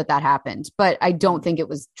sure that happened, but I don't think it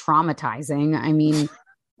was traumatizing. I mean...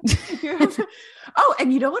 Oh,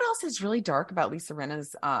 and you know what else is really dark about Lisa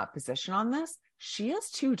Rinna's position on this? She has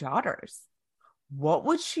 2 daughters. What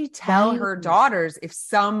would she tell her daughters if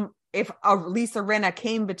a Lisa Rinna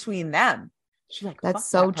came between them? She's like, that's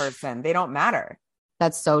so that person. They don't matter.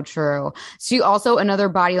 That's so true. She also, another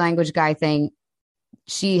body language guy thing.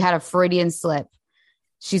 She had a Freudian slip.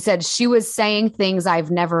 She said she was saying things I've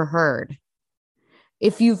never heard.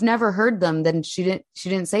 If you've never heard them, then she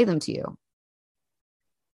didn't say them to you.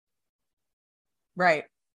 Right.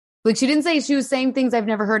 Like she didn't say she was saying things I've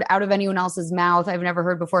never heard out of anyone else's mouth. I've never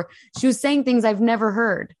heard before. She was saying things I've never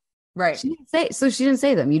heard. Right. She didn't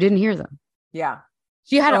say them. You didn't hear them. Yeah.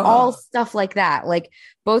 She had all stuff like that. Like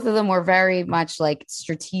both of them were very much like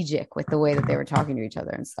strategic with the way that they were talking to each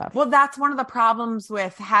other and stuff. Well, that's one of the problems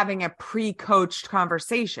with having a pre-coached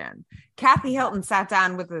conversation. Kathy Hilton sat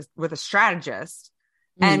down with a strategist,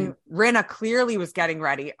 and Rinna clearly was getting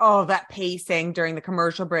ready. Oh, that pacing during the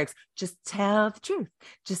commercial breaks. Just tell the truth.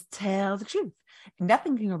 Just tell the truth.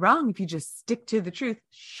 Nothing can go wrong if you just stick to the truth.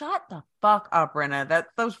 Shut the fuck up, Rinna. That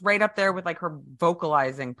was right up there with like her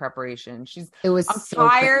vocalizing preparation. I'm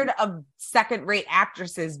tired of second-rate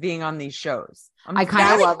actresses being on these shows. I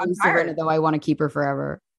kind of love Lisa Rinna, though. I want to keep her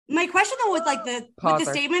forever. My question though, with like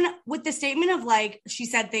with the statement of like, she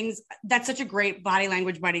said things, that's such a great body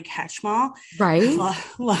language buddy catch-all. Right.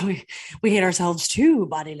 Well, we hate ourselves too,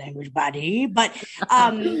 body language buddy. But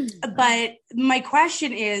my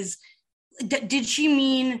question is, did she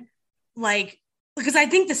mean like, because I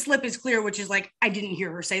think the slip is clear, which is like, I didn't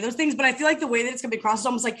hear her say those things, but I feel like the way that it's going to be across is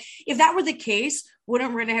almost like, if that were the case,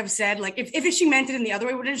 wouldn't Rinna have said, like, if she meant it in the other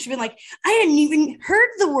way, wouldn't she been like, I hadn't even heard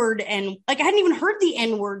the word I hadn't even heard the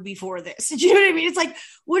N word before this. Do you know what I mean? It's like,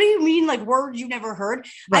 what do you mean, like, words you never heard?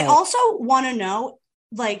 Right. I also want to know,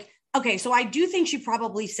 like, okay, so I do think she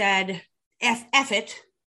probably said F it,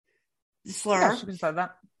 the slur. Yeah, she said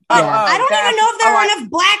that. Yeah. I don't even know if there are enough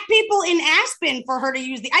black people in Aspen for her to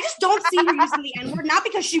use I just don't see her using the N-word, not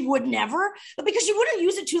because she would never, but because she wouldn't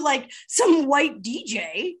use it to like some white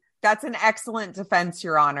DJ. That's an excellent defense,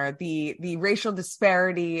 Your Honor. The racial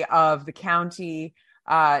disparity of the county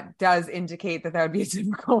does indicate that would be a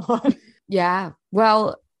typical one. Yeah.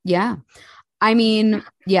 Well, yeah. I mean,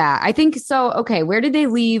 yeah, I think so. Okay, where did they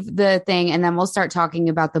leave the thing? And then we'll start talking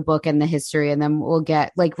about the book and the history. And then we'll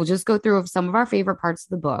just go through some of our favorite parts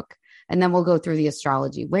of the book. And then we'll go through the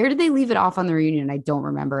astrology. Where did they leave it off on the reunion? I don't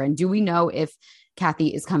remember. And do we know if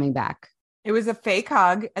Kathy is coming back? It was a fake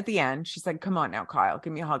hug at the end. She said, come on now, Kyle,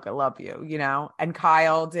 give me a hug. I love you, you know? And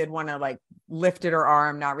Kyle did want to like lifted her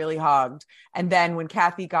arm, not really hugged. And then when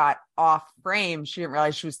Kathy got off frame, she didn't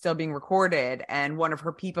realize she was still being recorded. And one of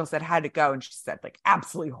her people said, how'd it go? And she said like,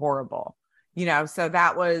 absolutely horrible, you know? So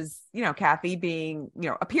that was, you know, Kathy being, you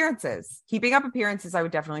know, appearances, keeping up appearances, I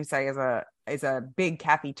would definitely say is a big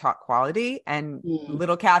Kathy talk quality. And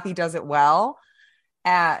little Kathy does it well.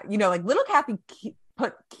 You know, like little Kathy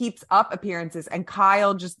keeps up appearances and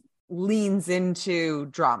Kyle just leans into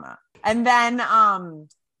drama. And then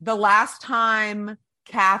the last time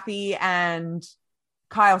Kathy and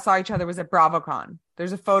Kyle saw each other was at BravoCon.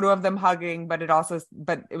 There's a photo of them hugging, but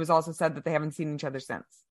it was also said that they haven't seen each other since.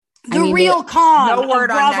 No word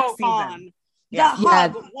on next season. The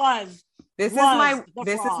hug was. This is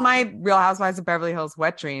my Real Housewives of Beverly Hills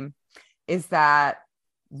wet dream, is that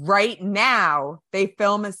right now they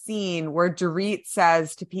film a scene where Dorit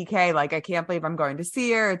says to PK, like, I can't believe I'm going to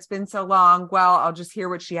see her. It's been so long. Well, I'll just hear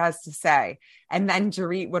what she has to say. And then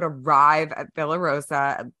Dorit would arrive at Villa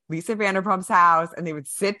Rosa, at Lisa Vanderpump's house, and they would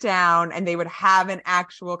sit down and they would have an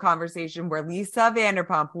actual conversation where Lisa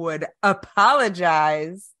Vanderpump would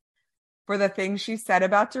apologize for the things she said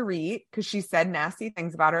about Dorit, because she said nasty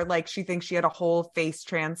things about her. Like she thinks she had a whole face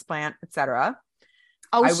transplant, etc.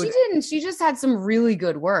 Oh, she didn't. She just had some really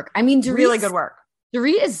good work. I mean, really good work.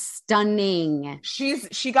 Dorit is stunning.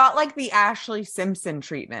 She got like the Ashley Simpson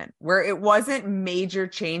treatment, where it wasn't major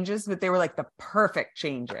changes, but they were like the perfect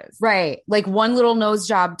changes. Right. Like one little nose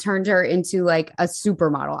job turned her into like a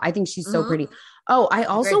supermodel. I think she's so pretty. Oh, I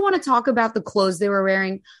also want to talk about the clothes they were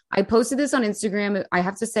wearing. I posted this on Instagram. I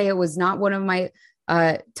have to say it was not one of my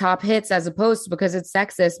top hits as opposed to, because it's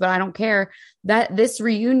sexist, but I don't care, that this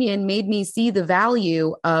reunion made me see the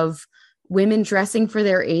value of women dressing for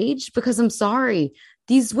their age, because I'm sorry,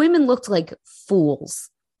 these women looked like fools.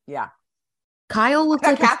 Yeah. Kyle looked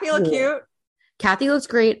like Kathy looked cute. Kathy looks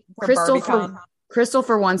great. Crystal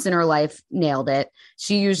for once in her life nailed it.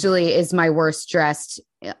 She usually is my worst dressed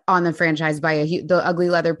on the franchise by the ugly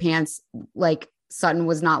leather pants. Like Sutton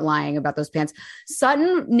was not lying about those pants.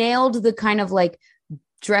 Sutton nailed the kind of like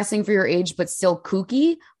dressing for your age, but still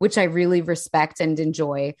kooky, which I really respect and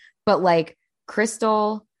enjoy. But like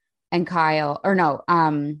Crystal and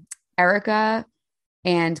Erica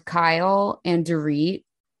and Kyle and Dorit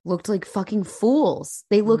looked like fucking fools.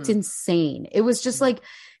 They looked insane. It was just like,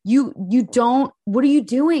 what are you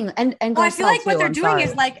doing? And I feel like what they're doing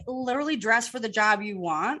is like literally dress for the job you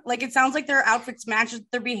want. Like it sounds like their outfits match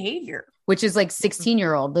their behavior, which is like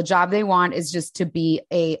 16-year-old. The job they want is just to be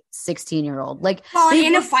a 16-year-old. Like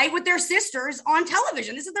in a fight with their sisters on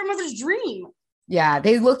television. This is their mother's dream. Yeah,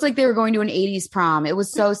 they looked like they were going to an 80s prom. It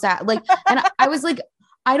was so sad. Like, and I was like,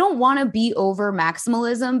 I don't want to be over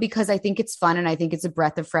maximalism because I think it's fun and I think it's a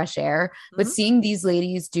breath of fresh air. But seeing these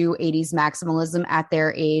ladies do 80s maximalism at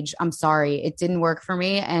their age, I'm sorry, it didn't work for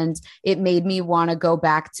me. And it made me want to go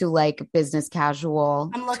back to like business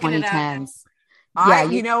casual 2010s.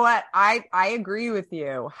 You know what? I agree with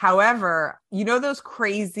you. However, you know those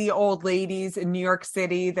crazy old ladies in New York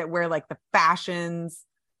City that wear like the fashions?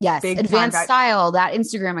 Yes, advanced style, that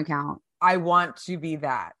Instagram account. I want to be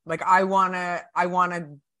that. Like I want to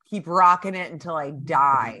keep rocking it until I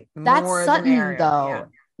die. That's more Sutton than though. Yeah.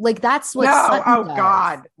 Like that's what Sutton does.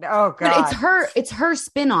 God. But it's her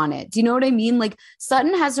spin on it. Do you know what I mean? Like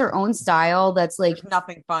Sutton has her own style that's like There's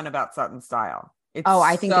nothing fun about Sutton's style.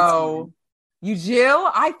 I think so. You do?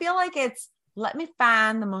 I feel like it's let me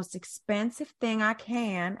find the most expensive thing I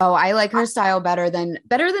can. Oh, I like her style better than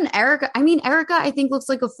Erica. I mean, Erica, I think looks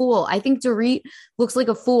like a fool. I think Dorit looks like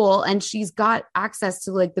a fool, and she's got access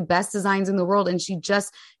to like the best designs in the world, and she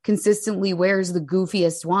just consistently wears the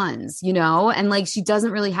goofiest ones, you know, and like she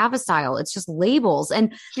doesn't really have a style. It's just labels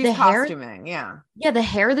and she's the costuming. Yeah, the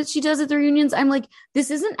hair that she does at the reunions. I'm like, this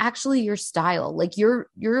isn't actually your style. Like you're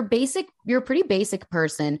a pretty basic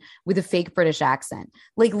person with a fake British accent.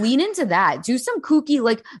 Like lean into that. Do some kooky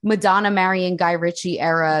like Madonna marrying Guy Ritchie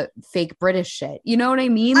era fake British shit. You know what I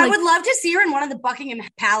mean? I would love to see her in one of the Buckingham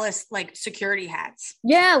Palace like security hats.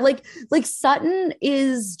 Yeah, like Sutton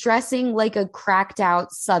is dressing like a cracked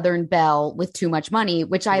out Southern belle with too much money,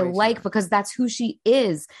 which I like because that's who she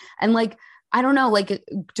is. And like, I don't know, like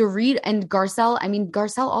Dorit and Garcelle. I mean,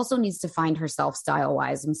 Garcelle also needs to find herself style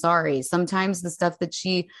wise. I'm sorry. Sometimes the stuff that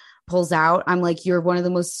she pulls out, I'm like, you're one of the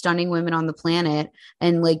most stunning women on the planet.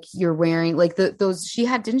 And like, you're wearing like those, she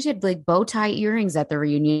had like bow tie earrings at the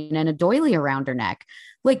reunion and a doily around her neck.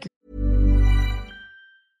 Like,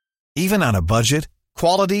 even on a budget,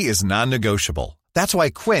 quality is non-negotiable. That's why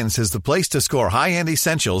Quince is the place to score high-end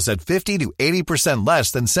essentials at 50 to 80%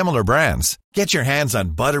 less than similar brands. Get your hands on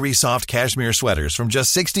buttery soft cashmere sweaters from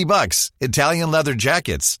just $60, Italian leather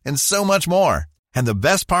jackets, and so much more. And the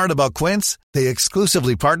best part about Quince, they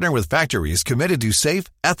exclusively partner with factories committed to safe,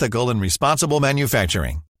 ethical, and responsible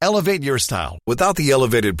manufacturing. Elevate your style without the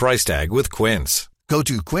elevated price tag with Quince. Go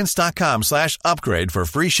to quince.com/upgrade for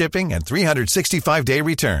free shipping and 365-day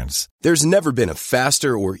returns. There's never been a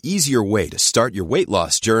faster or easier way to start your weight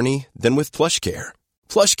loss journey than with PlushCare.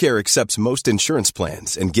 PlushCare accepts most insurance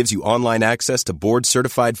plans and gives you online access to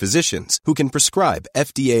board-certified physicians who can prescribe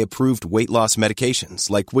FDA-approved weight loss medications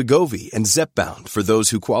like Wegovy and Zepbound for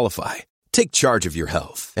those who qualify. Take charge of your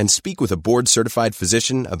health and speak with a board-certified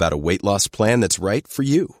physician about a weight loss plan that's right for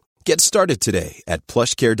you. Get started today at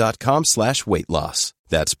plushcare.com/weight loss.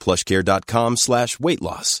 That's plushcare.com/weight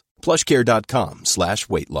loss.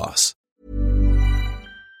 plushcare.com/weight loss.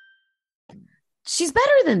 she's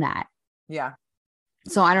better than that. Yeah.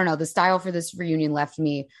 So I don't know. The style for this reunion left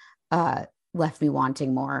me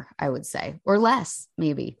wanting more, I would say, or less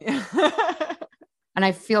maybe. And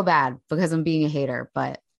I feel bad because I'm being a hater,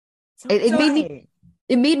 but it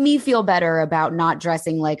made me feel better about not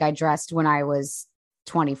dressing like I dressed when I was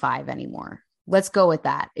 25 anymore. Let's go with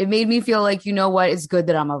that. It made me feel like, you know what? It's good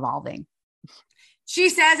that I'm evolving. She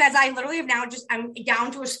says, as I literally have now I'm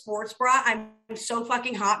down to a sports bra. I'm so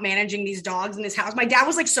fucking hot managing these dogs in this house. My dad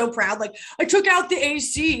was like so proud. Like, I took out the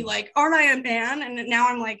AC. Like, aren't I a man? And now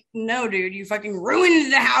I'm like, no, dude, you fucking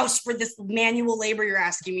ruined the house for this manual labor you're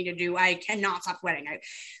asking me to do. I cannot stop sweating.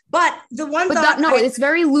 It's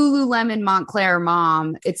very Lululemon Montclair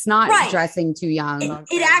mom. It's not dressing too young.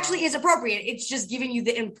 It actually is appropriate. It's just giving you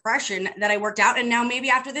the impression that I worked out. And now maybe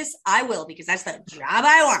after this, I will, because that's the job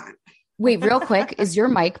I want. Wait, real quick. Is your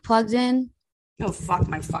mic plugged in? Oh, fuck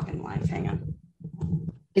my fucking life. Hang on.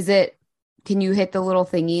 Can you hit the little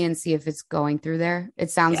thingy and see if it's going through there?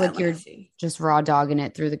 It sounds like you're just raw dogging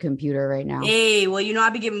it through the computer right now. Hey, well, you know,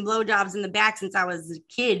 I've been giving blowjobs in the back since I was a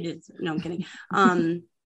kid. No, I'm kidding. Okay,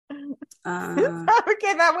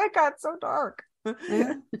 that one got so dark.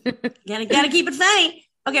 Gotta keep it funny.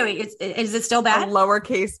 Okay, wait, is it still bad? A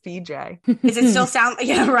lowercase BJ. Is it still sound?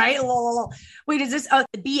 Yeah, right. Wait, is this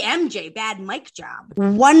BMJ? Bad mic job.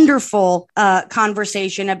 Wonderful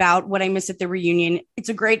conversation about what I miss at the reunion. It's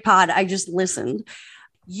a great pod. I just listened.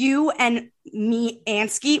 You and me,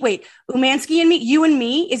 Ansky. Wait, Umansky and me. You and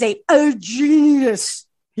me is a genius.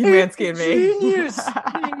 Umansky and me. Genius.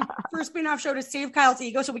 First spin-off show to save Kyle's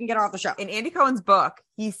ego so we can get her off the show. In Andy Cohen's book,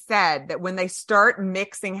 he said that when they start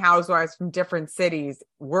mixing housewives from different cities,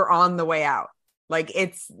 we're on the way out. Like,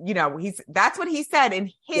 it's, you know, that's what he said in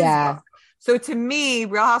his book. So to me,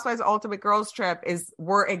 Real Housewives Ultimate Girls Trip is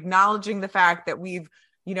we're acknowledging the fact that we're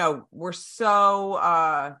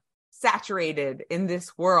so saturated in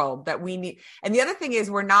this world that we need. And the other thing is,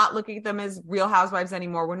 we're not looking at them as Real Housewives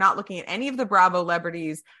anymore. We're not looking at any of the Bravo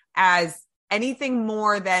celebrities as anything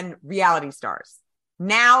more than reality stars.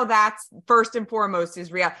 Now that's first and foremost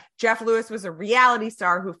is real. Jeff Lewis was a reality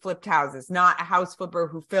star who flipped houses, not a house flipper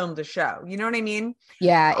who filmed a show. You know what I mean?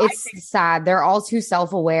 Yeah, it's sad. They're all too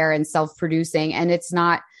self-aware and self-producing. And it's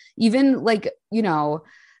not even like, you know,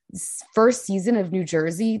 first season of New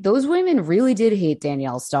Jersey, those women really did hate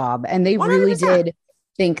Danielle Staub. And they 100%. Really did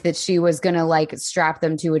think that she was going to like strap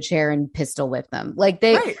them to a chair and pistol whip them. Like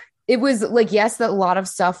it was like, yes, that a lot of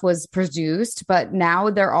stuff was produced, but now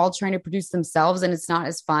they're all trying to produce themselves and it's not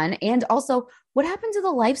as fun. And also, what happened to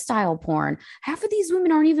the lifestyle porn? Half of these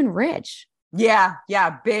women aren't even rich. Yeah.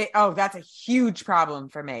 Big. Oh, that's a huge problem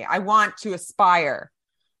for me. I want to aspire.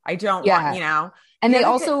 I don't want, you know. And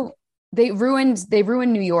they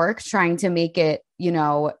ruined New York trying to make it, you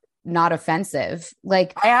know, not offensive.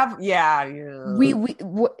 Like it's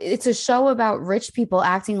a show about rich people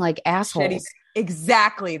acting like assholes. Shitty.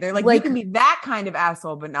 Exactly. They're like, you can be that kind of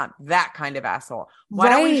asshole, but not that kind of asshole. Why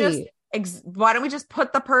don't we just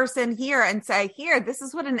put the person here and say, here, this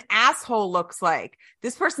is what an asshole looks like.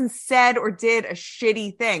 This person said or did a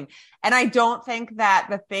shitty thing. And I don't think that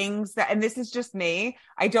the things that, and this is just me,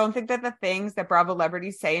 I don't think that the things that Bravo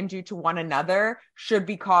celebrities say and do to one another should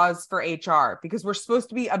be cause for HR, because we're supposed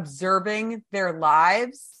to be observing their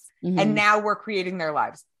lives and now we're creating their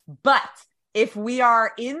lives. But if we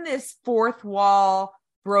are in this fourth wall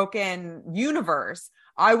broken universe,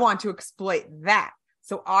 I want to exploit that.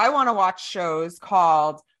 So I want to watch shows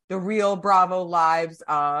called The Real Bravo Lives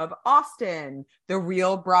of Austin, The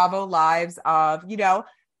Real Bravo Lives of, you know,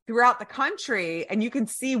 throughout the country. And you can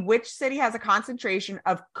see which city has a concentration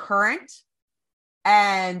of current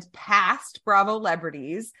and past Bravo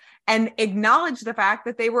celebrities and acknowledge the fact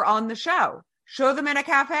that they were on the show. Show them in a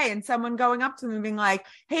cafe and someone going up to them and being like,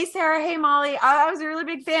 hey, Sarah, hey, Molly, I was a really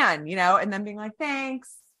big fan, you know, and then being like,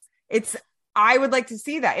 thanks. I would like to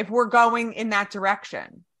see that if we're going in that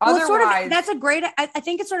direction. Well, otherwise, that's a great, I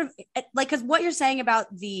think it's sort of like, because what you're saying about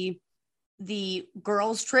the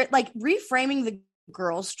girls trip, like reframing the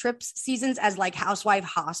girls trips seasons as like Housewife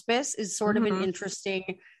Hospice is sort of an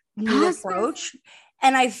interesting new approach.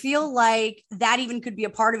 And I feel like that even could be a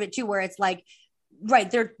part of it too, where it's like,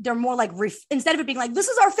 right, they're more like instead of it being like, this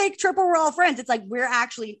is our fake trip where we're all friends, it's like, we're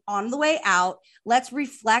actually on the way out. Let's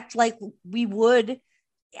reflect like we would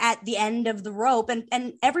at the end of the rope,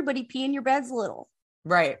 and everybody pee in your beds a little.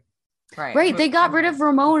 Right. They got rid of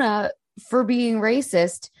Ramona for being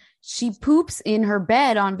racist. She poops in her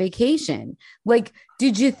bed on vacation. Like,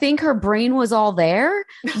 did you think her brain was all there?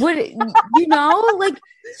 What, you know, like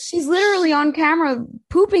she's literally on camera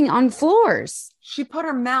pooping on floors. She put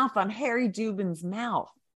her mouth on Harry Dubin's mouth.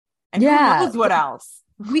 And who knows what else?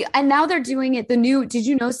 And now they're doing it. Did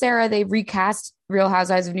you know, Sarah, they recast Real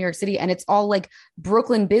Housewives of New York City and it's all like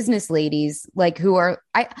Brooklyn business ladies, like and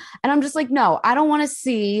I'm just like, no, I don't want to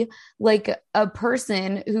see like a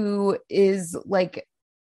person who is like,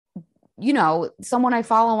 you know, someone I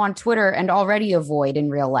follow on Twitter and already avoid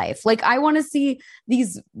in real life. Like, I want to see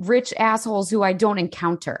these rich assholes who I don't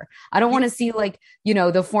encounter. I don't want to see like, you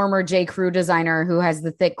know, the former J. Crew designer who has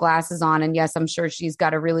the thick glasses on. And yes, I'm sure she's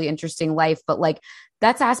got a really interesting life, but like,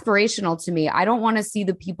 that's aspirational to me. I don't want to see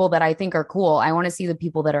the people that I think are cool. I want to see the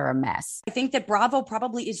people that are a mess. I think that Bravo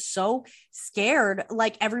probably is so scared,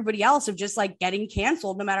 like everybody else, of just like getting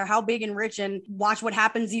canceled, no matter how big and rich and watch what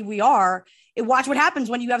happens we are. Watch what happens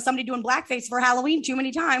when you have somebody doing blackface for Halloween too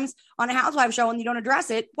many times on a Housewives show and you don't address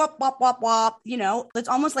it. Wop, wop, wop, wop. You know, it's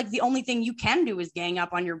almost like the only thing you can do is gang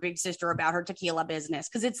up on your big sister about her tequila business.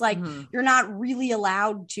 Cause it's like, you're not really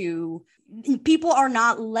allowed to, people are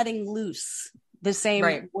not letting loose the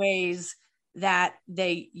same ways that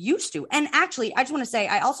they used to. And actually, I just want to say,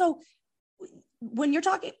 I also, when you're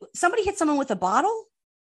talking, somebody hit someone with a bottle.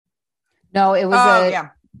 No, it was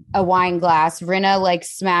a wine glass. Rinna like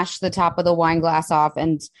smashed the top of the wine glass off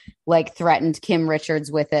and like threatened Kim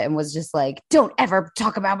Richards with it and was just like, don't ever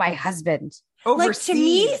talk about my husband. Overseas. Like, to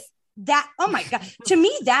me, oh my God, to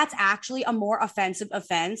me, that's actually a more offensive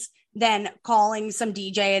offense than calling some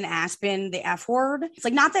DJ in Aspen the F word. It's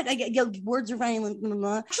like, not that words are violent,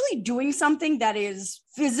 actually doing something that is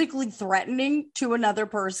physically threatening to another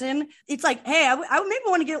person. It's like, hey, I maybe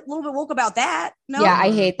want to get a little bit woke about that. No, yeah,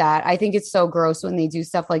 I hate that. I think it's so gross when they do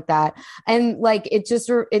stuff like that. And like,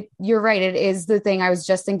 you're right. It is the thing. I was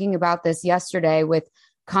just thinking about this yesterday with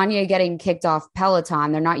Kanye getting kicked off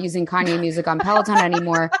Peloton. They're not using Kanye music on Peloton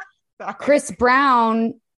anymore. Chris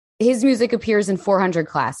Brown, his music appears in 400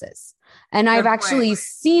 classes. And I've actually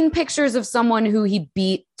seen pictures of someone who he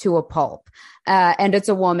beat to a pulp. And it's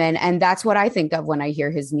a woman. And that's what I think of when I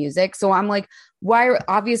hear his music. So I'm like, why?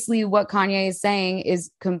 Obviously, what Kanye is saying is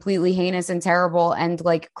completely heinous and terrible and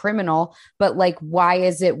like criminal. But like, why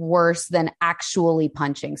is it worse than actually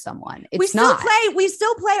punching someone? It's we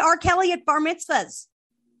still play R. Kelly at bar mitzvahs.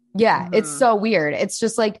 Yeah, it's so weird. It's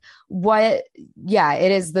just like what, yeah,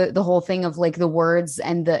 it is the whole thing of like the words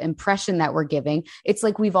and the impression that we're giving. It's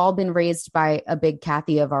like we've all been raised by a big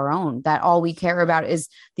Kathy of our own, that all we care about is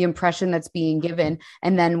the impression that's being given.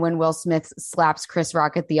 And then when Will Smith slaps Chris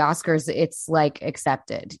Rock at the Oscars, it's like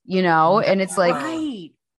accepted, you know? And it's like,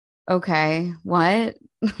 okay, what?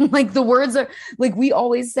 Like the words are like, we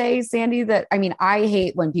always say, Sandie, that, I mean, I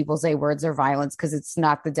hate when people say words are violence because it's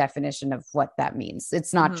not the definition of what that means.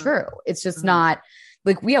 It's not true. It's just not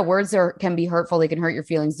like, yeah, words can be hurtful. They can hurt your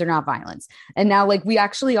feelings. They're not violence. And now like we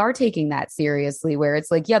actually are taking that seriously, where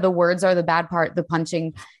it's like, yeah, the words are the bad part. The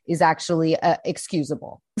punching is actually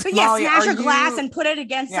excusable. But yeah, Molly, smash a glass and put it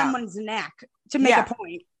against someone's neck to make a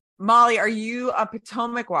point. Molly, are you a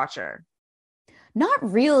Potomac watcher?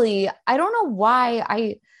 Not really. I don't know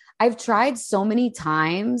why. I've tried so many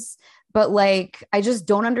times, but like, I just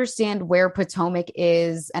don't understand where Potomac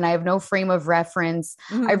is. And I have no frame of reference.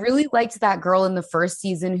 I really liked that girl in the first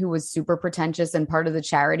season who was super pretentious and part of the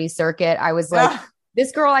charity circuit. I was like,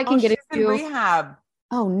 this girl I can get into rehab.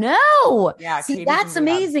 Oh no. Yeah. See, that's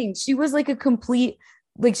amazing. She was like a complete,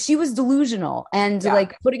 like she was delusional and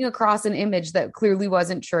like putting across an image that clearly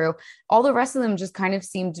wasn't true. All the rest of them just kind of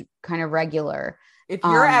seemed kind of regular. If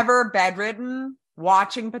you're ever bedridden,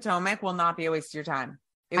 watching Potomac will not be a waste of your time.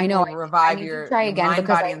 It will revive your mind,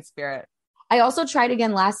 body, and spirit. I also tried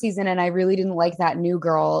again last season and I really didn't like that new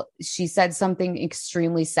girl. She said something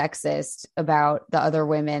extremely sexist about the other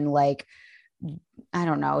women. Like, I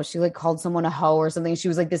don't know. She like called someone a hoe or something. She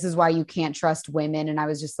was like, this is why you can't trust women. And I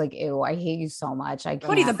was just like, ew, I hate you so much. What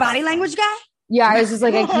are you, the body language guy? Yeah, I was just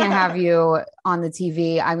like, I can't have you on the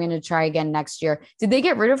TV. I'm going to try again next year. Did they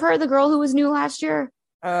get rid of her, the girl who was new last year?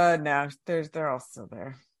 No, they're all still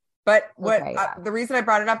there. But the reason I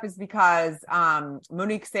brought it up is because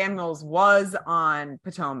Monique Samuels was on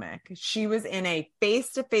Potomac. She was in a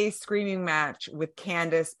face-to-face screaming match with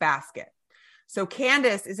Candace Basket. So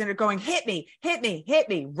Candace is in it going, hit me, hit me, hit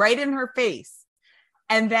me, right in her face.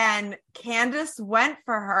 And then Candace went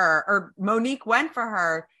for her, or Monique went for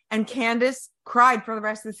her, and Candace cried for the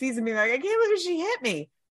rest of the season, being like, I can't believe she hit me.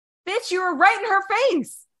 Bitch, you were right in her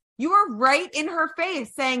face. You were right in her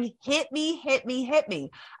face saying, hit me, hit me, hit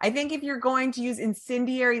me. I think if you're going to use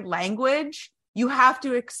incendiary language, you have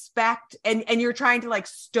to expect, and you're trying to like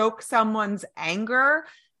stoke someone's anger.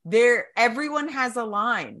 Everyone has a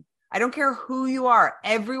line. I don't care who you are.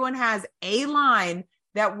 Everyone has a line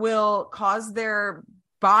that will cause their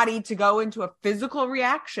body to go into a physical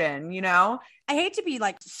reaction, you know? I hate to be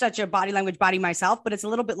like such a body language body myself, but it's a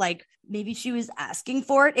little bit like maybe she was asking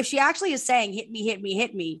for it. If she actually is saying, hit me, hit me,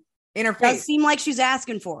 hit me, in her face, it does seem like she's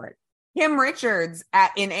asking for it. Kim Richards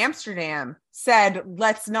in Amsterdam said,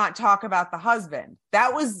 let's not talk about the husband.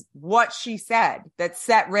 That was what she said that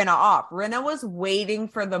set Rinna off. Rinna was waiting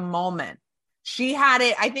for the moment. She had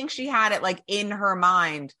it. I think she had it like in her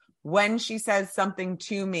mind. When she says something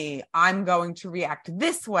to me, I'm going to react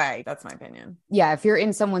this way. That's my opinion. Yeah. If you're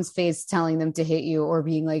in someone's face telling them to hit you or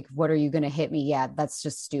being like, what are you going to hit me? Yeah, that's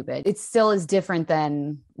just stupid. It still is different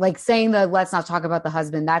than like saying that let's not talk about the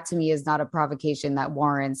husband. That to me is not a provocation that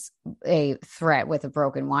warrants a threat with a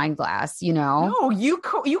broken wine glass, you know? No, you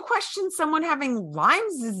question someone having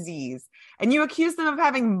Lyme's disease and you accuse them of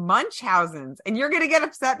having Munchausen's and you're going to get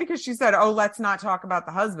upset because she said, oh, let's not talk about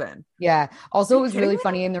the husband. Yeah. Also, it was really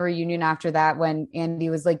funny in the reunion after that when Andy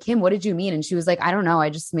was like, Kim, what did you mean? And she was like, I don't know. I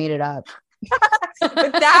just made it up. But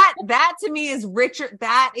that to me is Richard.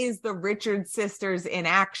 That is the Richard sisters in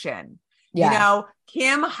action. Yeah. You know,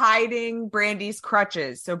 Kim hiding Brandy's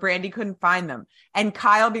crutches so Brandy couldn't find them. And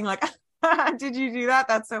Kyle being like, did you do that?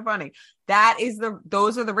 That's so funny.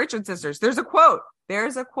 Those are the Richard sisters. There's a quote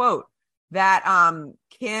that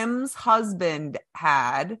Kim's husband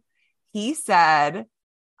had. He said,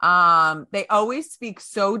 they always speak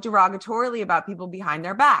so derogatorily about people behind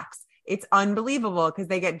their backs. It's unbelievable because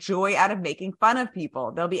they get joy out of making fun of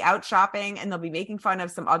people. They'll be out shopping and they'll be making fun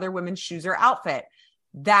of some other woman's shoes or outfit.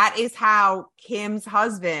 That is how Kim's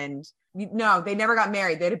husband, no, they never got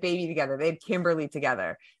married. They had a baby together. They had Kimberly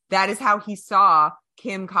together. That is how he saw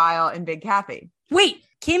Kim, Kyle, and Big Kathy. Wait,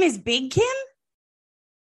 Kim is Big Kim?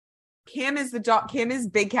 Kim is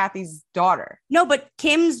Big Kathy's daughter. No, but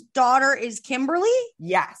Kim's daughter is Kimberly?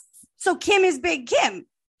 Yes. So Kim is Big Kim.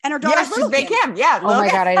 And her daughter's Little Big Kim. Yeah. Oh my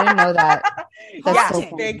God, I didn't know that. That's so Haunting.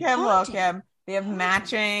 funny. Big Kim, Little Haunting. Kim. They have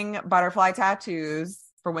matching butterfly tattoos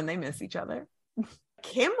for when they miss each other.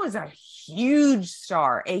 Kim was a huge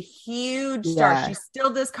star, Yeah. She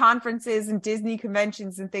still does conferences and Disney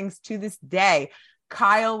conventions and things to this day.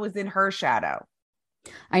 Kyle was in her shadow.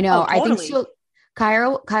 I know. Oh, I think totally.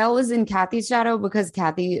 Kyle was in Kathy's shadow because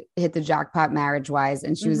Kathy hit the jackpot marriage wise,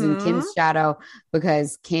 and she was in Kim's shadow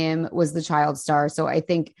because Kim was the child star. So I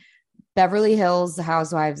think Beverly Hills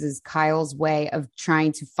Housewives is Kyle's way of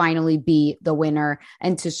trying to finally be the winner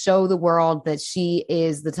and to show the world that she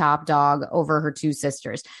is the top dog over her two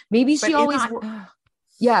sisters. Maybe she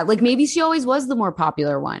maybe she always was the more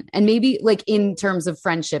popular one. And maybe like in terms of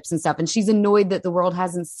friendships and stuff. And she's annoyed that the world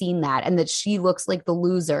hasn't seen that and that she looks like the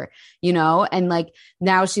loser, you know? And like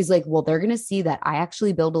now she's like, well, they're going to see that I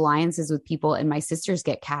actually build alliances with people and my sisters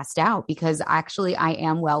get cast out because actually I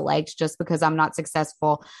am well liked just because I'm not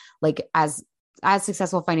successful, like as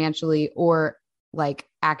successful financially or like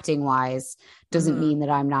acting wise doesn't mean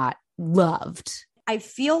that I'm not loved. I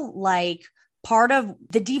feel like part of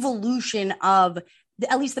the devolution of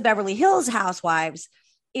at least the Beverly Hills Housewives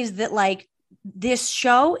is that like this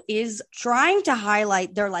show is trying to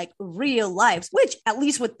highlight their like real lives, which at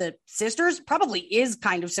least with the sisters probably is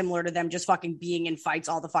kind of similar to them just fucking being in fights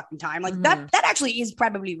all the fucking time. Like that actually is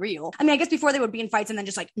probably real. I mean, I guess before they would be in fights and then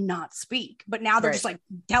just like not speak, but now they're just like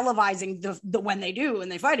televising the when they do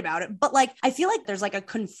and they fight about it. But like, I feel like there's like a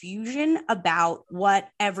confusion about what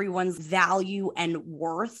everyone's value and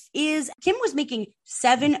worth is. Kim was making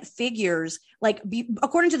 7 figures. Like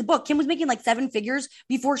according to the book, Kim was making like 7 figures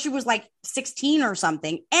before she was like 16 or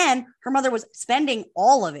something. And her mother was spending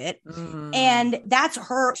all of it. And that's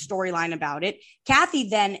her storyline about it. Kathy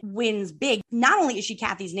then wins big. Not only is she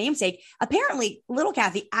Kathy's namesake, apparently little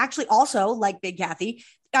Kathy actually also like big Kathy.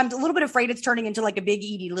 I'm a little bit afraid it's turning into like a big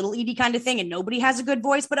Edie, little Edie kind of thing. And nobody has a good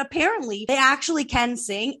voice, but apparently they actually can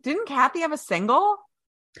sing. Didn't Kathy have a single?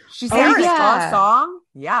 She Oh, sang yeah. a song.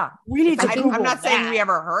 Yeah. We need to Google I'm not saying that. we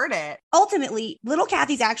ever heard it. Ultimately, little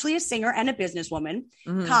Kathy's actually a singer and a businesswoman.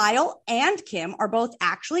 Kyle and Kim are both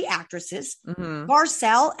actually actresses.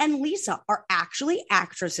 Marcel and Lisa are actually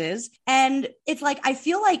actresses. And it's like, I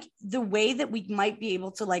feel like the way that we might be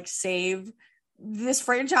able to like save this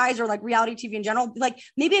franchise or like reality TV in general, like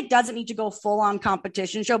maybe it doesn't need to go full on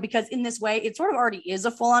competition show because in this way it sort of already is a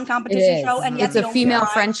full on competition show. And yet it's a female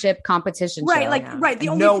friendship competition show. Right. The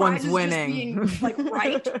only no prize one's is winning. Just being,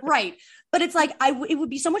 like, right. But it's like, it would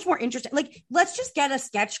be so much more interesting. Like, let's just get a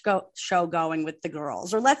sketch show going with the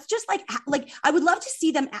girls, or let's just like, I would love to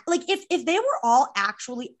see them. Like if they were all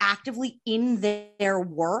actually actively in their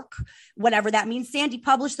work, whatever that means. Sandie,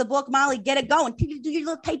 publish the book. Molly, get it going. Do your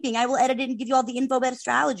little typing. I will edit it and give you all the info about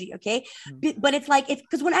astrology. Okay. But it's like,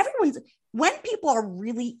 because when people are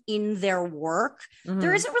really in their work,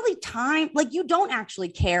 there isn't really time. Like you don't actually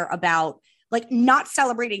care about like not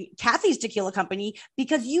celebrating Kathy's tequila company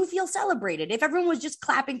because you feel celebrated. If everyone was just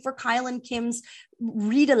clapping for Kyle and Kim's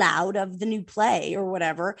read aloud of the new play or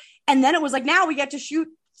whatever, and then it was like, now we get to shoot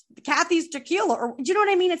Kathy's tequila, or do you know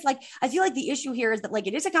what I mean? It's like, I feel like the issue here is that like,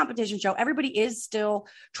 it is a competition show. Everybody is still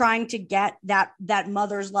trying to get that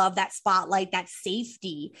mother's love, that spotlight, that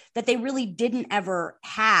safety that they really didn't ever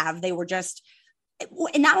have. They were just,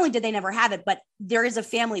 and not only did they never have it, but there is a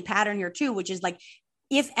family pattern here too, which is like,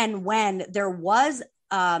 if and when there was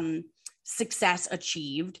success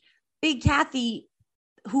achieved, Big Kathy,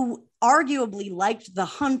 who arguably liked the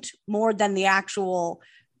hunt more than the actual,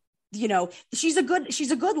 you know, she's a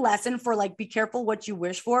good lesson for like, be careful what you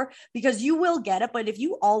wish for, because you will get it. But if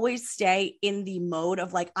you always stay in the mode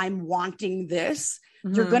of like, I'm wanting this,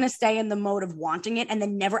 you're going to stay in the mode of wanting it and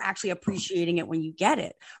then never actually appreciating it when you get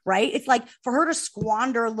it. Right. It's like for her to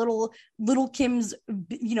squander little Kim's,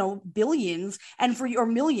 you know, billions and for your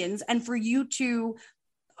millions, and for you to,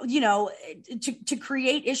 you know, to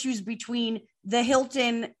create issues between the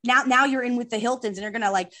Hilton. Now you're in with the Hiltons and you're going to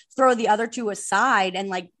like throw the other two aside. And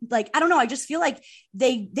like, I don't know. I just feel like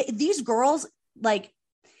these girls, like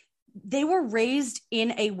they were raised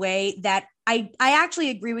in a way that I actually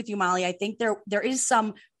agree with you, Molly. I think there is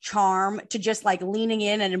some charm to just like leaning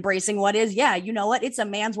in and embracing what is, yeah, you know what? It's a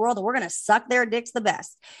man's world and we're going to suck their dicks the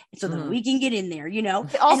best so that we can get in there, you know?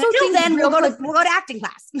 Also, and then we'll go to acting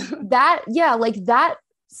class. that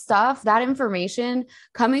stuff, that information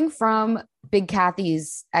coming from Big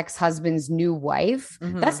Kathy's ex-husband's new wife,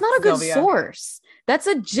 that's not a good source. That's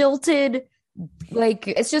a jilted like,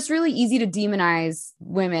 it's just really easy to demonize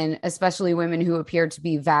women, especially women who appear to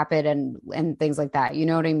be vapid and things like that. You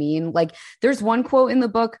know what I mean? Like, there's one quote in the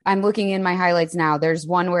book. I'm looking in my highlights now. There's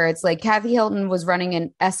one where it's like Kathy Hilton was running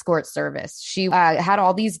an escort service. She had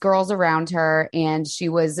all these girls around her and she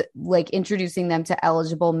was like introducing them to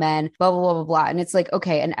eligible men, blah, blah, blah, blah, blah. And it's like,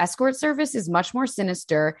 okay, an escort service is much more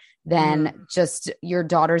sinister than just your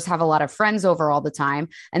daughters have a lot of friends over all the time.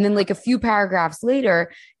 And then like a few paragraphs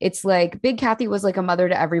later, it's like Big Kathy was like a mother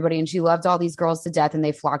to everybody and she loved all these girls to death and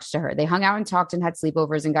they flocked to her. They hung out and talked and had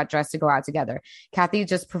sleepovers and got dressed to go out together. Kathy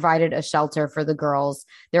just provided a shelter for the girls.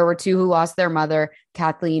 There were two who lost their mother.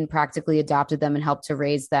 Kathleen practically adopted them and helped to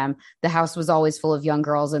raise them. The house was always full of young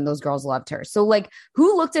girls and those girls loved her. So like,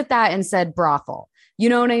 who looked at that and said brothel? You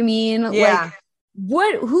know what I mean? Yeah. Like,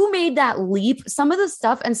 who made that leap? Some of the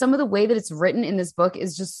stuff and some of the way that it's written in this book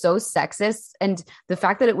is just so sexist. And the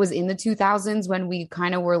fact that it was in the 2000s when we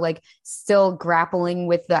kind of were like still grappling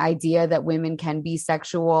with the idea that women can be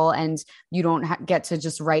sexual and you don't get to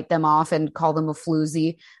just write them off and call them a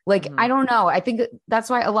floozy. Like, I don't know. I think that's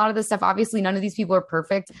why a lot of this stuff, obviously none of these people are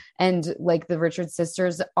perfect. And like the Richards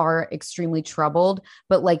sisters are extremely troubled,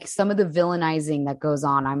 but like some of the villainizing that goes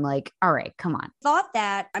on, I'm like, all right, come on. Thought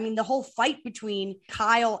that, I mean, the whole fight between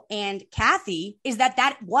Kyle and Kathy is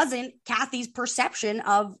that wasn't Kathy's perception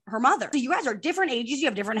of her mother. So you guys are different ages, you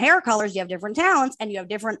have different hair colors, you have different talents, and you have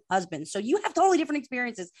different husbands. So you have totally different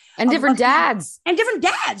experiences and different dads. And different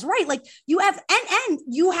dads, right? Like you have, and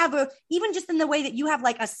you have even just in the way that you have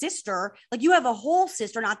like a sister, like you have a whole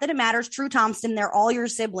sister, not that it matters, True Thompson, they're all your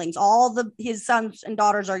siblings, his sons and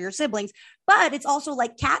daughters are your siblings. But it's also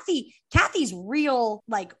like Kathy's real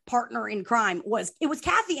like partner in crime was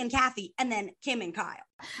Kathy and then Kim and Kyle.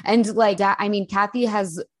 And like that, I mean, Kathy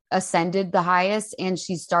has ascended the highest and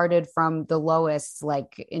she started from the lowest,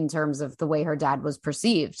 like in terms of the way her dad was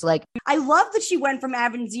perceived. Like, I love that she went from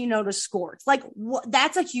Avanzino to Scorts. Like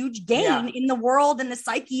that's a huge gain in the world and the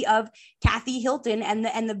psyche of Kathy Hilton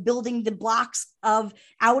and the building the blocks of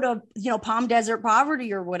out of, Palm Desert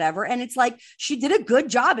poverty or whatever. And it's like, she did a good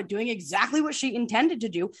job at doing exactly what she intended to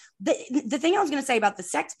do. The thing I was going to say about the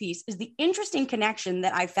sex piece is the interesting connection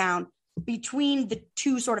that I found between the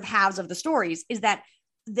two sort of halves of the stories is that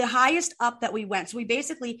the highest up that we went. So we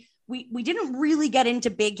basically, we didn't really get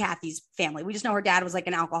into Big Kathy's family. We just know her dad was like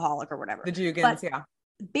an alcoholic or whatever. The Dugans, yeah.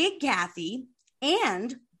 Big Kathy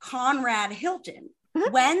and Conrad Hilton,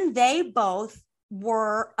 when they both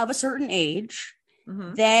were of a certain age,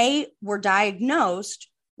 they were diagnosed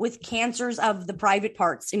with cancers of the private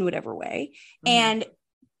parts in whatever way. And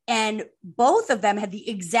both of them had the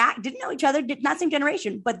exact, didn't know each other, not same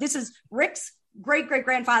generation, but this is Rick's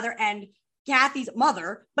great-great-grandfather and Kathy's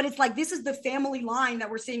mother, but it's like, this is the family line that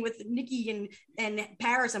we're seeing with Nikki and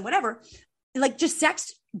Paris and whatever. Like just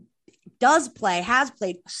sex has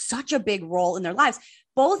played such a big role in their lives.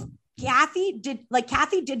 Both Kathy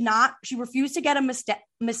did not, she refused to get a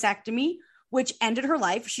mastectomy, which ended her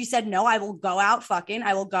life. She said, no, I will go out fucking,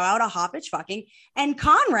 I will go out a hot bitch fucking. And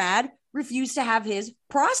Conrad refused to have his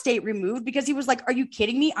prostate removed because he was like, are you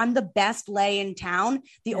kidding me? I'm the best lay in town.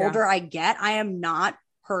 The older I get, I am not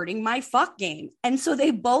hurting my fuck game. And so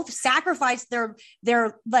they both sacrificed their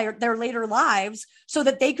later lives so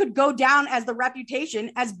that they could go down as the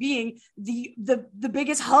reputation as being the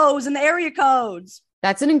biggest hoes in the area codes.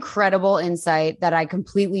 That's an incredible insight that I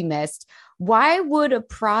completely missed. Why would a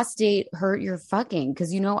prostate hurt your fucking?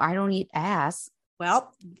 Because I don't eat ass.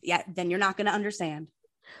 Well, yeah, then you're not going to understand.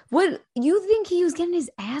 What, you think he was getting his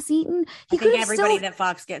ass eaten? I think everybody that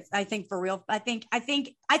fucks gets, I think for real. I think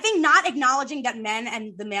not acknowledging that men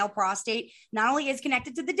and the male prostate not only is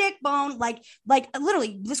connected to the dick bone, like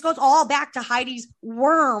literally this goes all back to Heidi's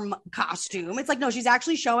worm costume. It's like, no, she's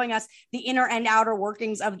actually showing us the inner and outer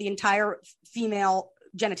workings of the entire female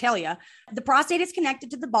genitalia. The prostate is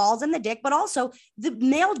connected to the balls and the dick, but also the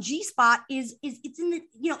male G-spot is it's in the,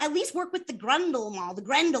 at least work with the grundle mall, the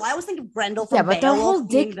Grendel. I always think of Grendel from but their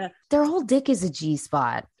whole dick is a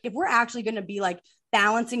G-spot. If we're actually going to be like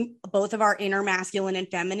balancing both of our inner masculine and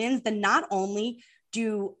feminines, then not only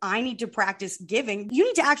do I need to practice giving, you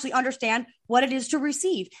need to actually understand what it is to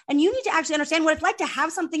receive. And you need to actually understand what it's like to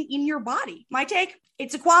have something in your body. My take,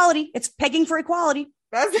 it's equality. It's pegging for equality.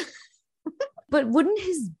 But wouldn't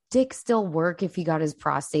his dick still work if he got his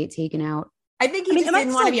prostate taken out? I think he just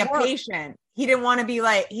didn't want to be a patient. He didn't want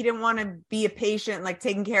to be a patient, like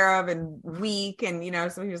taken care of and weak. And,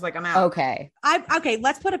 so he was like, I'm out. Okay. Okay.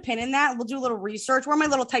 Let's put a pin in that. We'll do a little research. Where are my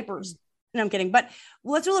little typers? No, I'm kidding. But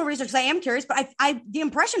let's do a little research because I am curious. But the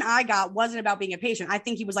impression I got wasn't about being a patient. I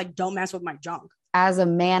think he was like, don't mess with my junk. as a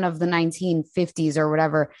man of the 1950s or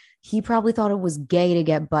whatever, he probably thought it was gay to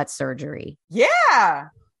get butt surgery. Yeah.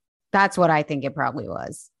 That's what I think it probably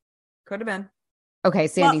was. Could have been. Okay,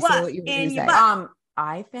 Sandie, say what you were going to say.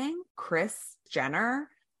 I think Kris Jenner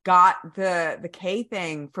got the K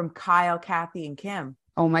thing from Kyle, Kathy, and Kim.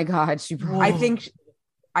 Oh my God. I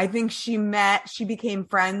think she became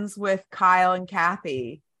friends with Kyle and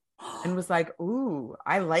Kathy and was like, ooh,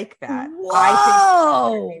 I like that.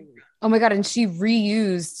 Whoa. Oh my God. And she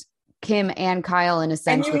reused Kim and Kyle in a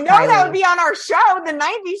sense. And that would be on our show, the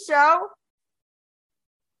 90s show.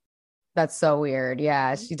 That's so weird.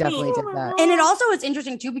 Yeah, she definitely did that. And it also is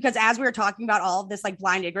interesting too, because as we were talking about all of this like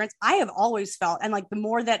blind ignorance, I have always felt, and like the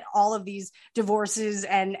more that all of these divorces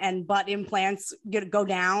and butt implants go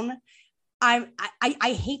down, I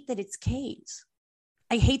hate that it's K's.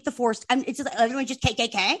 I hate the forced, and it's just like, everyone just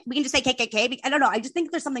KKK. We can just say KKK. I don't know. I just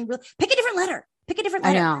think there's something real. Pick a different letter.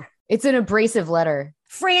 I know. It's an abrasive letter.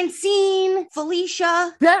 Francine,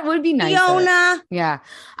 Felicia. That would be nice. Fiona. Yeah.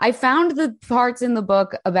 I found the parts in the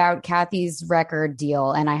book about Kathy's record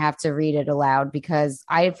deal, and I have to read it aloud because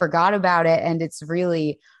I forgot about it, and it's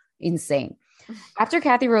really insane. After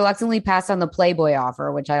Kathy reluctantly passed on the Playboy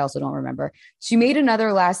offer, which I also don't remember, she made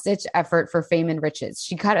another last-ditch effort for fame and riches.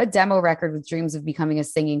 She cut a demo record with dreams of becoming a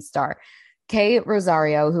singing star. Kay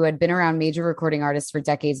Rosario, who had been around major recording artists for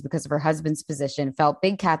decades because of her husband's position, felt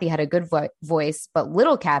Big Kathy had a good voice, but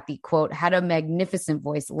Little Kathy, quote, had a magnificent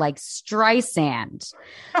voice like Streisand.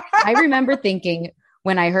 I remember thinking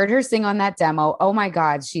when I heard her sing on that demo, oh my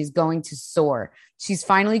God, she's going to soar. She's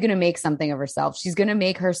finally going to make something of herself. She's going to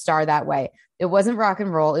make her star that way. It wasn't rock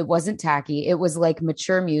and roll. It wasn't tacky. It was like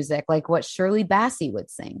mature music, like what Shirley Bassey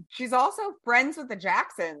would sing. She's also friends with the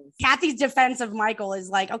Jacksons. Kathy's defense of Michael is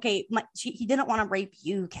like, okay, he didn't want to rape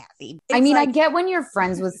you, Kathy. I get when you're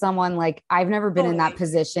friends with someone, like I've never been in that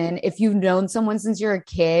position. If you've known someone since you're a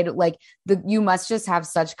kid, like you must just have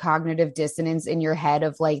such cognitive dissonance in your head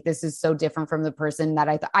of like, this is so different from the person that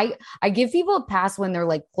I give people a pass when they're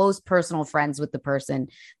like close personal friends with the person.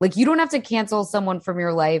 Like you don't have to cancel someone from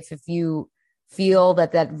your life if you feel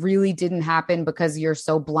that really didn't happen because you're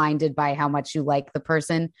so blinded by how much you like the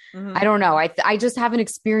person. Mm-hmm. I don't know. I just haven't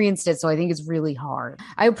experienced it. So I think it's really hard.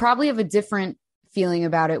 I probably have a different feeling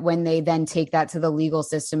about it when they then take that to the legal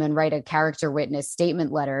system and write a character witness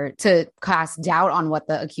statement letter to cast doubt on what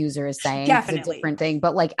the accuser is saying. Definitely. It's a different thing.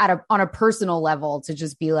 But like on a personal level to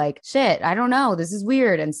just be like, shit, I don't know. This is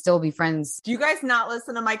weird and still be friends. Do you guys not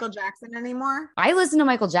listen to Michael Jackson anymore? I listen to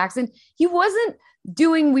Michael Jackson. He wasn't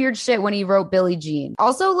doing weird shit when he wrote Billie Jean.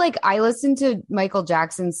 Also, like I listen to Michael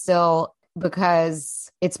Jackson still because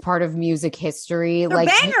it's part of music history. They're like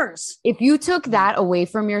bangers. If you took that away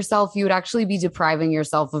from yourself, you would actually be depriving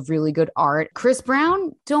yourself of really good art. Chris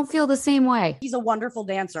Brown, don't feel the same way. He's a wonderful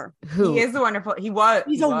dancer. Who? He's a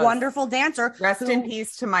wonderful dancer. Rest in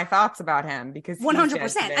peace to my thoughts about him because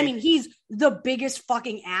 100%. I mean, he's the biggest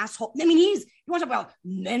fucking asshole. I mean, you want to talk about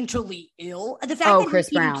mentally ill. The fact that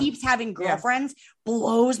Chris Brown keeps having girlfriends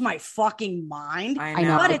blows my fucking mind. I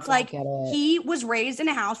know. But it's like he was raised in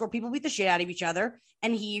a house where people beat the shit out of each other.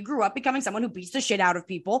 And he grew up becoming someone who beats the shit out of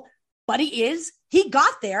people. But he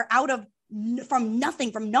got there from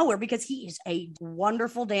nothing, from nowhere, because he is a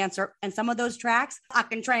wonderful dancer. And some of those tracks, I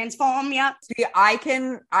can transform you. See,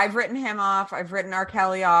 I've written him off. I've written R.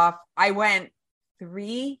 Kelly off. I went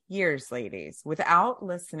 3 years, ladies, without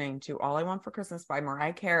listening to All I Want for Christmas by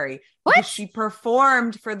Mariah Carey. What? She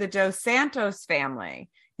performed for the Dos Santos family.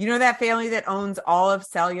 You know that family that owns all of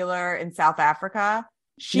cellular in South Africa?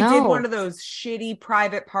 She did one of those shitty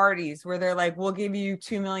private parties where they're like, we'll give you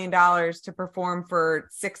 $2 million to perform for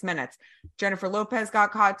 6 minutes. Jennifer Lopez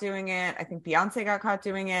got caught doing it. I think Beyonce got caught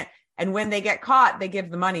doing it. And when they get caught, they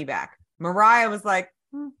give the money back. Mariah was like,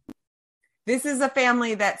 this is a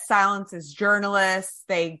family that silences journalists.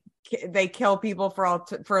 They kill people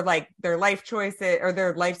for like their life choices or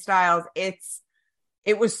their lifestyles.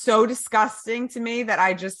 It was so disgusting to me that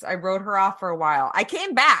I wrote her off for a while. I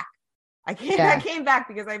came back. I came back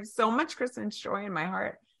because I have so much Christmas joy in my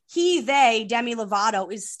heart. Demi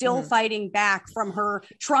Lovato is still fighting back from her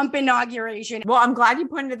Trump inauguration. Well, I'm glad you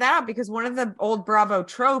pointed that out because one of the old Bravo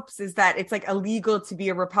tropes is that it's like illegal to be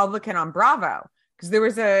a Republican on Bravo. Because there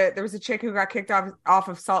was a chick who got kicked off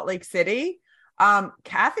of Salt Lake City.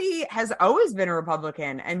 Kathy has always been a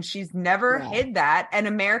Republican and she's never hid that. And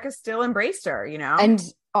America still embraced her, you know? And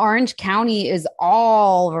Orange County is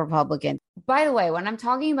all Republican. By the way, when I'm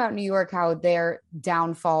talking about New York, how their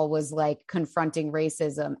downfall was like confronting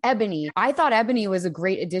racism, I thought Ebony was a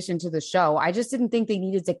great addition to the show. I just didn't think they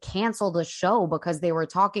needed to cancel the show because they were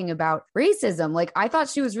talking about racism. Like, I thought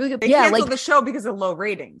she was really good. They canceled the show because of low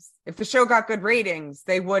ratings. If the show got good ratings,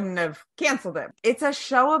 they wouldn't have canceled it. It's a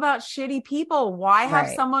show about shitty people. Why have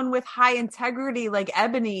someone with high integrity like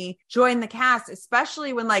Ebony join the cast,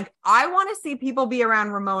 especially when, like, I want to see people be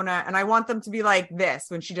around Ramona and I want them to be like this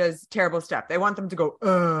when she does terrible stuff. They want them to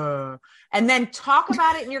go, and then talk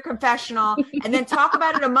about it in your confessional and then talk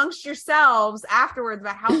about it amongst yourselves afterwards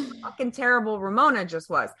about how fucking terrible Ramona just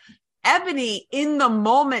was. Ebony in the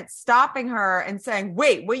moment stopping her and saying,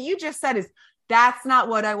 wait, what you just said is, that's not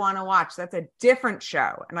what I want to watch. That's a different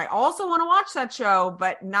show. And I also want to watch that show,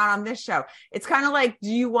 but not on this show. It's kind of like, do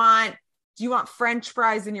you want French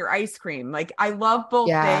fries in your ice cream? Like, I love both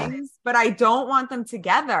things, but I don't want them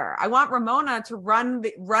together. I want Ramona to run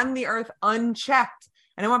the earth unchecked.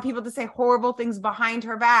 And I want people to say horrible things behind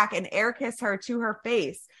her back and air kiss her to her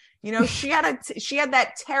face. You know, she had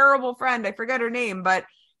that terrible friend. I forget her name, but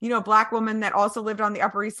you know, Black woman that also lived on the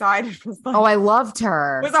Upper East Side. Was like, I loved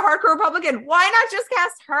her. Was a hardcore Republican. Why not just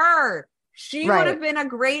cast her? She would have been a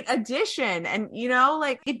great addition. And, you know,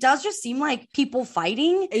 like, it does just seem like people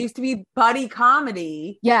fighting. It used to be buddy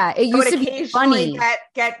comedy. Yeah, it used to be funny.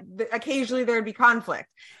 Occasionally there'd be conflict.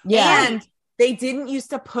 Yeah. And they didn't used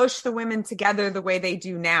to push the women together the way they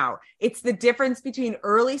do now. It's the difference between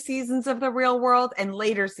early seasons of The Real World and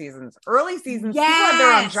later seasons. Early seasons, people had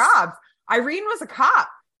their own jobs. Irene was a cop.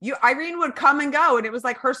 Irene would come and go. And it was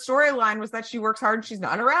like her storyline was that she works hard and she's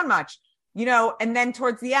not around much. You know, and then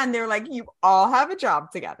towards the end, they're like, you all have a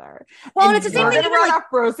job together. Well, and it's the same thing. Run a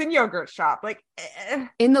frozen yogurt shop. Like,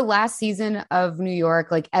 in the last season of New York,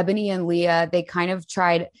 like Ebony and Leah, they kind of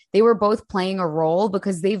they were both playing a role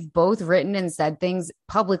because they've both written and said things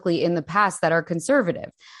publicly in the past that are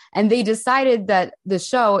conservative. And they decided that the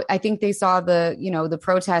show, I think they saw the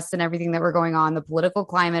protests and everything that were going on, the political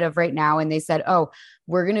climate of right now. And they said, oh,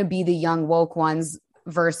 we're going to be the young woke ones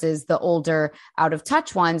versus the older out of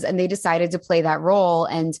touch ones. And they decided to play that role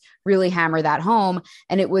and really hammer that home.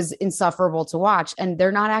 And it was insufferable to watch. And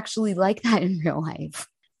they're not actually like that in real life.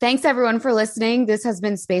 Thanks everyone for listening. This has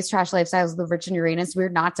been Space Trash Lifestyles with Rich and Uranus. We're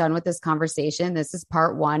not done with this conversation. This is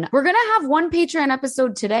part 1. We're going to have one Patreon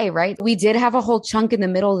episode today, right? We did have a whole chunk in the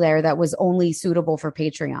middle there that was only suitable for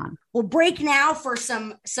Patreon. We'll break now for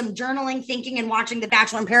some journaling, thinking, and watching The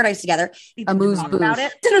Bachelor in Paradise together. Amuse-bouche.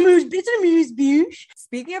 It's an amuse-bouche.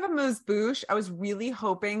 Speaking of amuse-bouche, I was really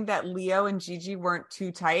hoping that Leo and Gigi weren't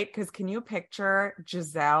too tight, because can you picture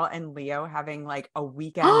Giselle and Leo having like a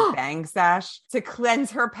weekend bang sesh to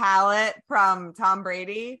cleanse her palate from Tom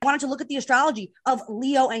Brady? I wanted to look at the astrology of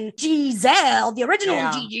Leo and Giselle, the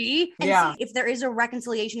original Gigi, and see if there is a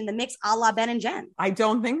reconciliation in the mix a la Ben and Jen. I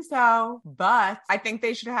don't think so, but I think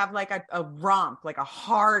they should have like a romp, like a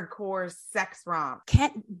hardcore sex romp.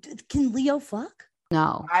 Can Leo fuck?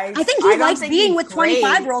 No. I think he likes being with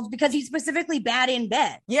 25-year-olds because he's specifically bad in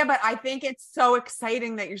bed. Yeah, but I think it's so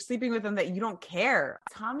exciting that you're sleeping with him that you don't care.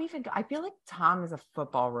 I feel like Tom is a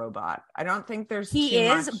football robot. I don't think He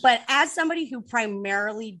is, but as somebody who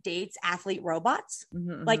primarily dates athlete robots,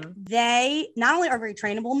 like they not only are very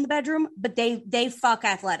trainable in the bedroom, but they fuck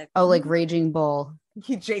athletic. Oh, like Raging Bull.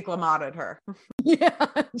 He Jake LaMotta'd her. Yeah,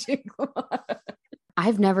 Jake LaMotta.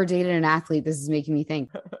 I've never dated an athlete. This is making me think.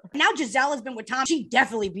 Now Giselle has been with Tom. She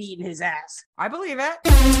definitely beaten his ass. I believe it.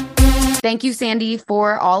 Thank you, Sandie,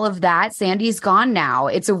 for all of that. Sandie's gone now.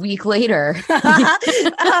 It's a week later.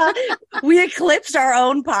 We eclipsed our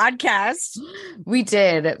own podcast. We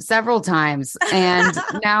did several times. And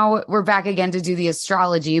now we're back again to do the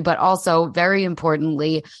astrology, but also very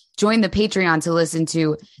importantly, join the Patreon to listen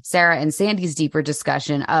to Sarah and Sandie's deeper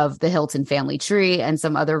discussion of the Hilton family tree and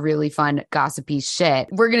some other really fun gossipy shit.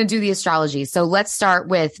 We're going to do the astrology. So let's start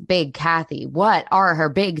with Big Kathy. What are her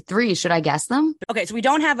big 3? Should I guess them? Okay, so we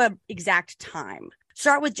don't have an exact time.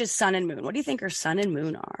 Start with just sun and moon. What do you think her sun and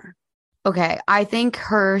moon are? Okay, I think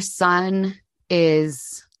her sun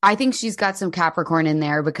is... I think she's got some Capricorn in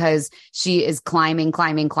there because she is climbing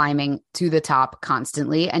to the top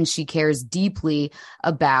constantly. And she cares deeply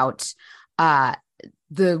about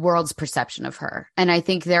the world's perception of her. And I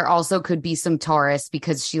think there also could be some Taurus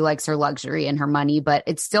because she likes her luxury and her money, but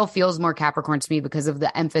it still feels more Capricorn to me because of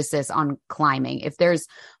the emphasis on climbing. If there's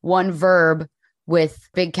one verb with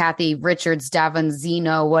Big Kathy Richards,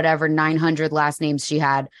 Davanzino, whatever 900 last names she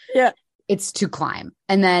had, it's to climb.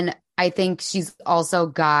 And then I think she's also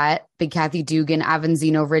got Big Kathy Dugan,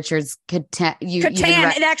 Avanzino, Richards, Catan.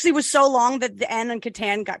 It actually was so long that the N and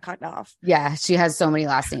Catan got cut off. Yeah, she has so many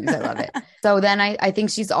last names. I love it. So then I think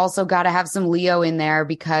she's also got to have some Leo in there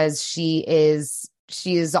because she is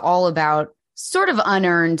all about sort of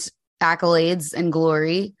unearned accolades and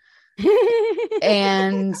glory.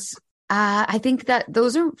 And I think that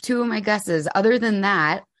those are two of my guesses. Other than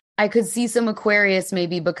that, I could see some Aquarius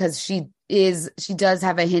maybe because she does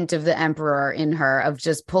have a hint of the Emperor in her, of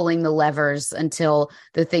just pulling the levers until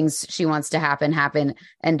the things she wants to happen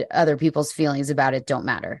and other people's feelings about it don't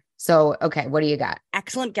matter. So, okay, what do you got?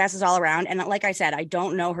 Excellent guesses all around. And like I said, I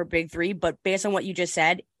don't know her big three, but based on what you just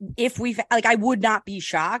said, I would not be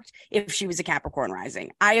shocked if she was a Capricorn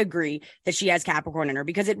rising. I agree that she has Capricorn in her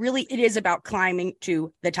because it is about climbing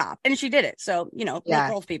to the top. And she did it. So, make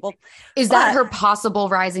girls people. Is that her possible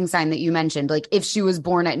rising sign that you mentioned? Like if she was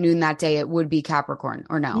born at noon that day, it would be Capricorn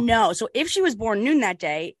or no? No. So if she was born noon that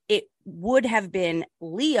day, it would have been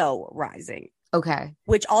Leo rising. Okay.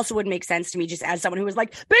 Which also would make sense to me just as someone who was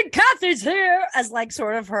like, Big Kathy's here, as like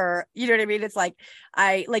sort of her, you know what I mean? It's like,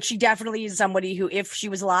 she definitely is somebody who, if she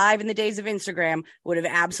was alive in the days of Instagram, would have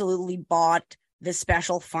absolutely bought the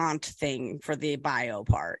special font thing for the bio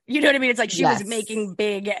part. You know what I mean? It's like she was making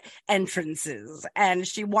big entrances and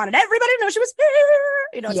she wanted everybody to know she was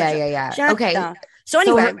here. Yeah. Okay. So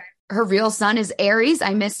anyway. Her real sun is Aries.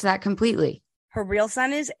 I missed that completely. Her real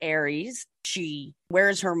sun is Aries.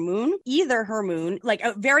 Where's her moon? Either her moon, like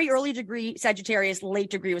a very early degree Sagittarius, late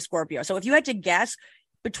degree with Scorpio. So if you had to guess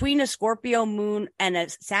between a Scorpio moon and a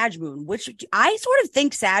Sag moon, which I sort of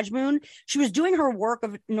think Sag moon, she was doing her work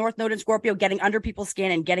of North Node and Scorpio, getting under people's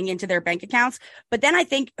skin and getting into their bank accounts. But then I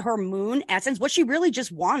think her moon essence, what she really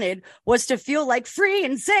just wanted was to feel like free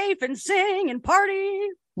and safe and sing and party.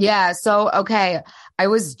 Yeah. So, okay. I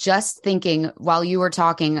was just thinking while you were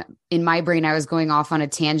talking in my brain, I was going off on a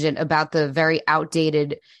tangent about the very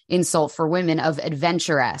outdated insult for women of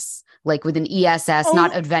adventuress, like with an ESS,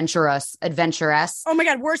 not adventurous, adventuress. Oh my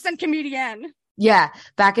God. Worse than comedian. Yeah.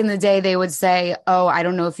 Back in the day, they would say, oh, I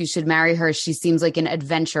don't know if you should marry her. She seems like an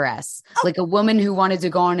adventuress, like a woman who wanted to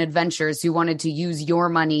go on adventures, who wanted to use your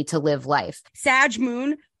money to live life. Sag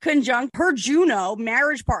moon conjunct her Juno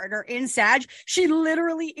marriage partner in Sag. She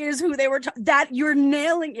literally is who they were that you're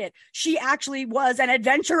nailing it. She actually was an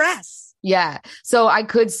adventuress. Yeah. So I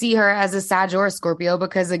could see her as a Sag or a Scorpio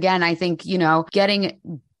because again, I think,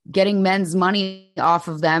 getting men's money off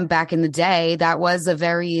of them back in the day, that was a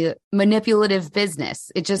very manipulative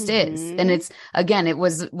business. It just is. And it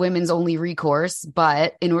was women's only recourse.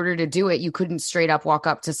 But in order to do it, you couldn't straight up walk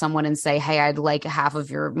up to someone and say, hey, I'd like half of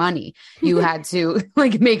your money. You had to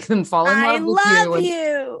make them fall in love with you.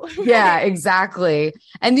 I love you. Yeah, exactly.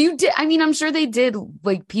 And you did. I mean, I'm sure they did,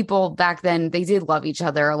 people back then, they did love each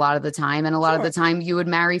other a lot of the time. And a lot of the time you would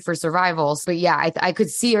marry for survivals. But yeah, I could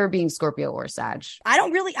see her being Scorpio or Sag.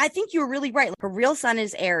 I think you're really right. Her real sun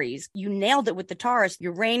is Aries. You nailed it with the Taurus.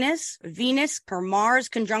 Uranus, Venus, her Mars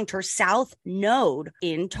conjunct her south node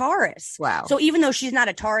in Taurus. Wow. So even though she's not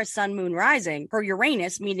a Taurus sun, moon rising, her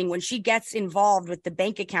Uranus, meaning when she gets involved with the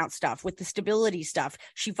bank account stuff, with the stability stuff,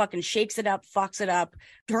 she fucking shakes it up, fucks it up,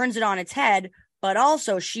 turns it on its head. But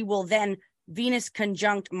also she will then Venus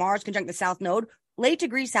conjunct Mars conjunct the south node, late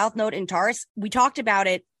degree south node in Taurus. We talked about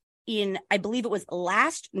it in, I believe it was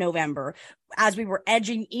last November, as we were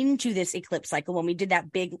edging into this eclipse cycle, when we did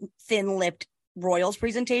that big thin-lipped Royals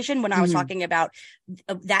presentation, when I was talking about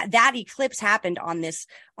that eclipse happened on this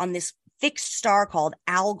fixed star called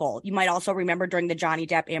Algol. You might also remember during the Johnny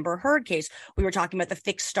Depp Amber Heard case, we were talking about the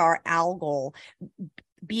fixed star Algol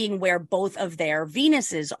being where both of their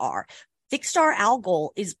Venuses are. Fixed star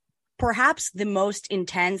Algol is perhaps the most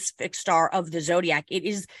intense fixed star of the zodiac. It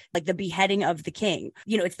is like the beheading of the king.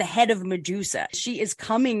 It's the head of Medusa. She is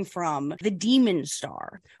coming from the demon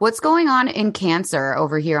star. What's going on in Cancer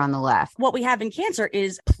over here on the left? What we have in Cancer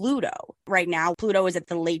is Pluto. Right now, Pluto is at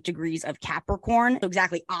the late degrees of Capricorn, so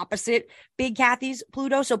exactly opposite Big Kathy's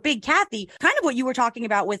Pluto. So Big Kathy, kind of what you were talking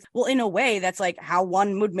about with, well, in a way, that's like how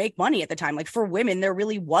one would make money at the time. Like for women, there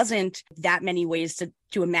really wasn't that many ways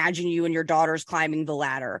to imagine you and your daughters climbing the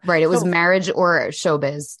ladder. Right. It was marriage or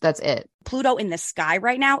showbiz. That's it. Pluto in the sky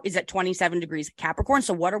right now is at 27 degrees Capricorn.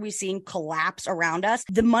 So what are we seeing collapse around us?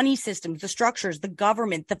 The money systems, the structures, the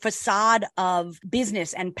government, the facade of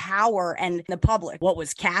business and power and the public. What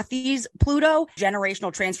was Kathy's Pluto?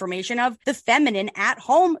 Generational transformation of the feminine at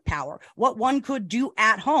home power, what one could do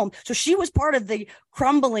at home. So she was part of the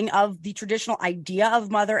crumbling of the traditional idea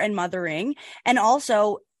of mother and mothering, and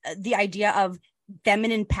also the idea of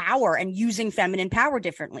feminine power and using feminine power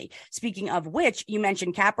differently. Speaking of which, you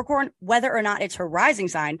mentioned Capricorn, whether or not it's her rising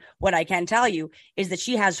sign, what I can tell you is that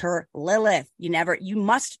she has her Lilith.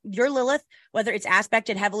 Your Lilith, whether it's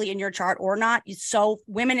aspected heavily in your chart or not, so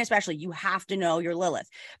women especially, you have to know your Lilith,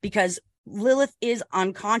 because Lilith is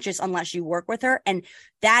unconscious unless you work with her. And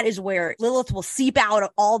that is where Lilith will seep out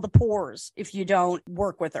of all the pores if you don't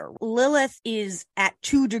work with her. Lilith is at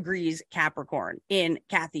 2 degrees Capricorn in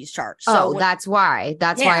Kathy's chart. So that's why.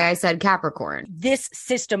 That's why I said Capricorn. This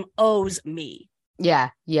system owes me.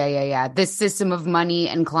 Yeah. This system of money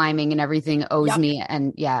and climbing and everything owes me.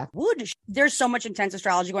 And there's so much intense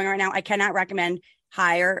astrology going on right now. I cannot recommend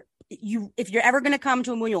higher. If you're ever going to come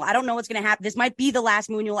to a moonual, I don't know what's going to happen. This might be the last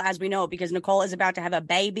moonual as we know, because Nicole is about to have a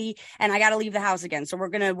baby and I got to leave the house again. So we're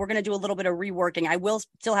going to do a little bit of reworking. I will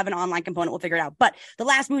still have an online component. We'll figure it out. But the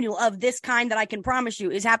last moonual of this kind that I can promise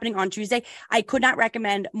you is happening on Tuesday. I could not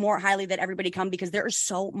recommend more highly that everybody come, because there is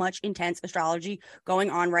so much intense astrology going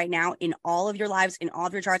on right now in all of your lives, in all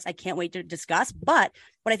of your charts. I can't wait to discuss. But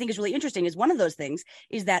what I think is really interesting is one of those things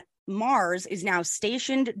is that Mars is now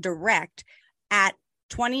stationed direct at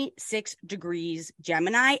 26 degrees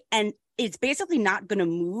Gemini, and it's basically not going to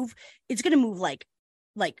move. It's going to move like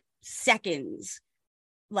seconds.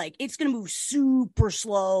 Like it's going to move super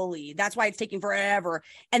slowly. That's why it's taking forever.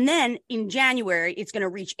 And then in January, it's going to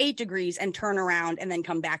reach 8 degrees and turn around and then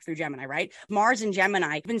come back through Gemini, right? Mars in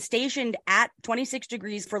Gemini have been stationed at 26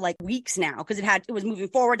 degrees for like weeks now, because it was moving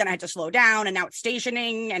forward, then I had to slow down, and now it's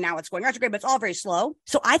stationing, and now it's going retrograde, but it's all very slow.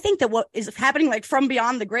 So I think that what is happening like from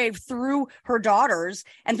beyond the grave through her daughters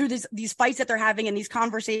and through these fights that they're having and these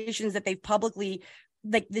conversations that they've publicly,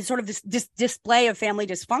 like this sort of this display of family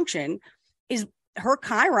dysfunction, is her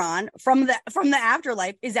Chiron from the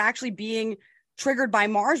afterlife is actually being triggered by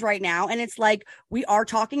Mars right now. And it's like, we are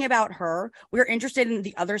talking about her. We're interested in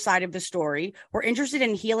the other side of the story. We're interested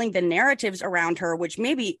in healing the narratives around her, which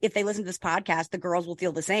maybe if they listen to this podcast, the girls will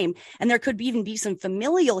feel the same. And there could even be some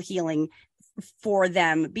familial healing for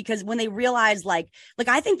them, because when they realize like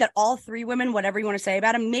I think that all 3 women, whatever you want to say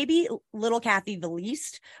about them, maybe little Kathy the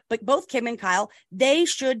least, but both Kim and Kyle, they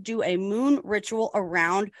should do a moon ritual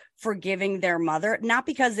around forgiving their mother, not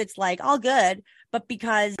because it's like all good, but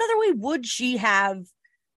because what other way would she have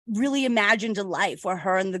really imagined a life where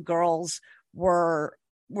her and the girls were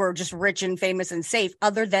just rich and famous and safe,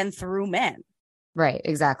 other than through men? Right,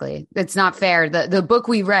 exactly. It's not fair. The book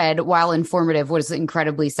we read, while informative, was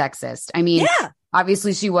incredibly sexist. I mean,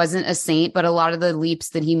 obviously she wasn't a saint, but a lot of the leaps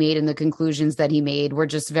that he made and the conclusions that he made were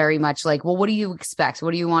just very much like, well, what do you expect?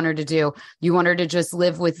 What do you want her to do? You want her to just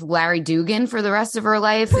live with Larry Dugan for the rest of her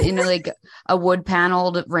life in like a wood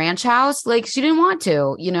paneled ranch house? Like, she didn't want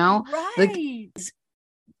to, you know? Right. Like,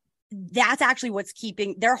 that's actually what's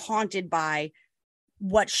they're haunted by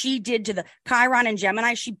what she did to the Chiron and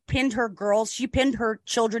Gemini. She pinned her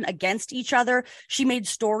children against each other. She made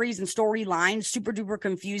stories and storylines super duper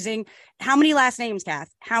confusing. How many last names, Kath?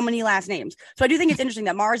 How many last names? So I do think it's interesting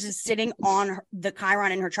that Mars is sitting on the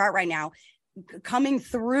Chiron in her chart right now, coming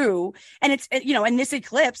through, and it's, and this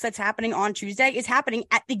eclipse that's happening on Tuesday is happening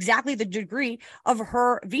at exactly the degree of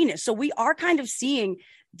her Venus. So we are kind of seeing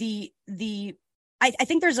I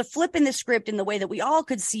think there's a flip in the script in the way that we all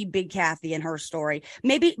could see Big Kathy in her story.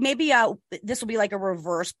 Maybe this will be like a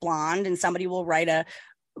reverse Blonde, and somebody will write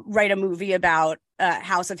a movie about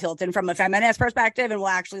House of Hilton from a feminist perspective, and we'll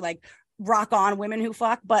actually like rock on women who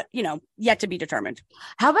fuck, but yet to be determined.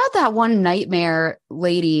 How about that one nightmare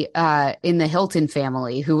lady in the Hilton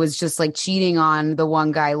family who was just like cheating on the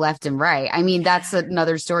one guy left and right? I mean, that's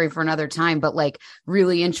another story for another time, but like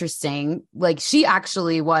really interesting. Like, she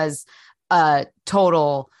actually was a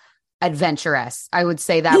total adventuress. I would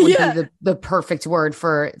say that would be the perfect word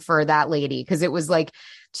for that lady, because it was like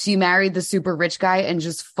she married the super rich guy and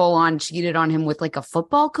just full on cheated on him with like a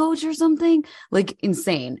football coach or something. Like,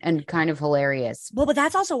 insane and kind of hilarious. Well, but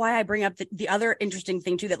that's also why I bring up the other interesting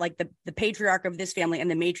thing too, that like the patriarch of this family and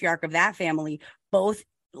the matriarch of that family both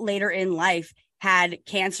later in life had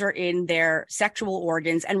cancer in their sexual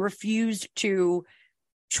organs and refused to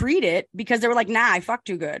treat it because they were like, nah, I fuck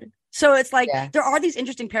too good. So it's like there are these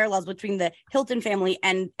interesting parallels between the Hilton family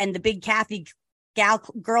and the Big Kathy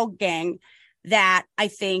girl gang that I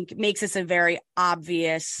think makes this a very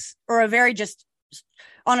obvious, or a very just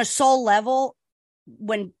on a soul level.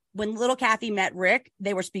 When little Kathy met Rick,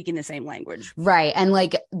 they were speaking the same language. Right. And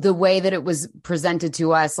like the way that it was presented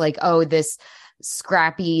to us, like, oh, this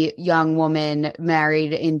scrappy young woman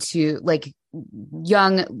married into like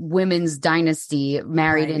young women's dynasty,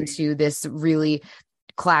 married into this really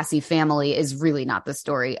classy family is really not the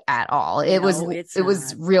story at all. It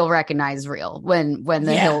was real, recognized real when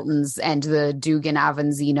the Hiltons and the Dugan,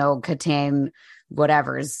 Avanzino, Catane,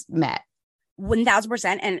 whatever's met.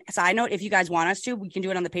 1000%. And side note, if you guys want us to, we can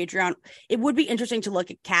do it on the Patreon. It would be interesting to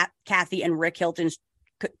look at Kathy and Rick Hilton's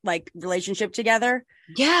like relationship together.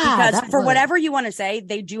 Yeah. Because for whatever you want to say,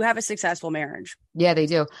 they do have a successful marriage. Yeah, they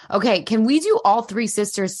do. Okay. Can we do all three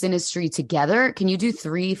sisters' synastry together? Can you do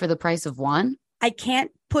 3 for the price of 1? I can't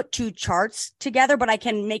put 2 charts together, but I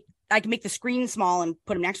can make the screen small and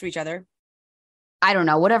put them next to each other. I don't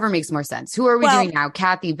know. Whatever makes more sense. Who are we doing now?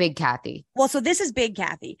 Kathy, Big Kathy. Well, so this is Big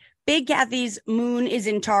Kathy. Big Kathy's moon is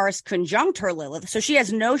in Taurus conjunct her Lilith. So she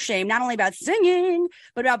has no shame, not only about singing,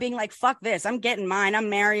 but about being like, fuck this. I'm getting mine. I'm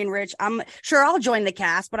marrying Rich. I'm sure I'll join the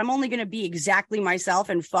cast, but I'm only going to be exactly myself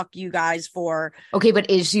and fuck you guys for. Okay. But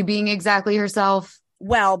is she being exactly herself?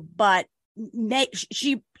 Well, but I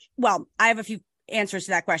have a few answers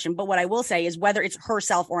to that question. But what I will say is whether it's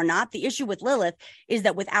herself or not, the issue with Lilith is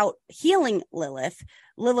that without healing Lilith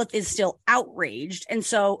is still outraged. And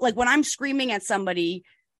so like when I'm screaming at somebody,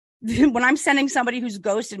 when I'm sending somebody who's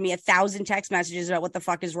ghosted me 1,000 text messages about what the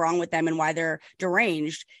fuck is wrong with them and why they're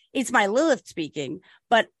deranged, it's my Lilith speaking,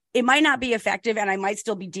 but it might not be effective. And I might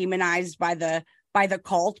still be demonized by the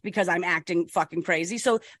cult because I'm acting fucking crazy.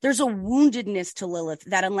 So there's a woundedness to Lilith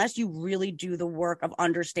that unless you really do the work of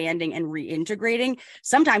understanding and reintegrating,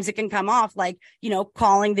 sometimes it can come off like,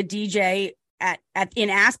 calling the DJ in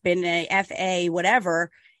Aspen, a FA,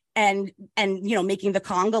 whatever, and making the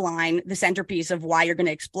conga line the centerpiece of why you're going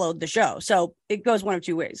to explode the show. So it goes one of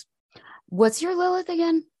 2 ways. What's your Lilith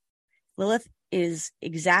again? Lilith is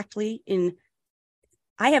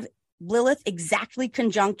I have Lilith exactly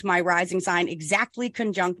conjunct my rising sign, exactly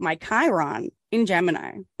conjunct my Chiron in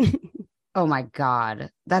Gemini. Oh my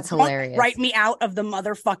God. That's hilarious. Write me out of the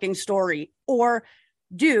motherfucking story or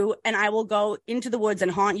do, and I will go into the woods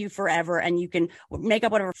and haunt you forever. And you can make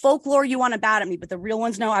up whatever folklore you want about me, but the real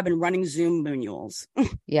ones know I've been running Zoom moonules.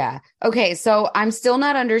 Yeah. Okay. So I'm still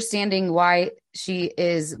not understanding why she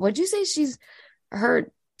is, what'd you say? She's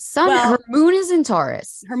her sun, her moon is in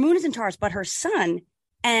Taurus. Her moon is in Taurus, but her sun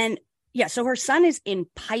so her sun is in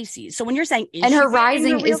Pisces. So when you're saying, and her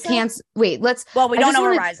rising is Cancer. Wait, we don't know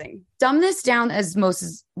her rising. Dumb this down as most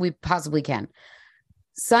as we possibly can.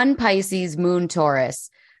 Sun Pisces, moon Taurus.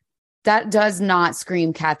 That does not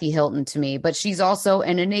scream Kathy Hilton to me, but she's also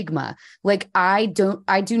an enigma. Like I do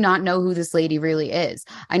not know who this lady really is.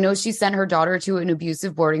 I know she sent her daughter to an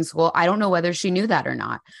abusive boarding school. I don't know whether she knew that or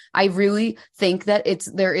not. I really think that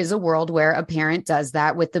there is a world where a parent does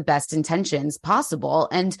that with the best intentions possible.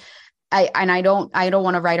 And I don't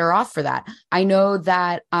want to write her off for that. I know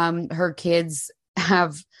that her kids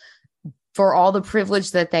have, for all the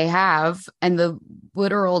privilege that they have and the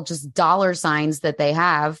literal just dollar signs that they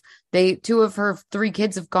have, 2 of her 3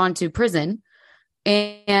 kids have gone to prison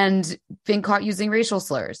and been caught using racial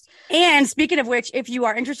slurs. And speaking of which, if you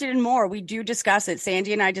are interested in more, we do discuss it.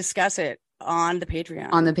 Sandie and I discuss it on the Patreon.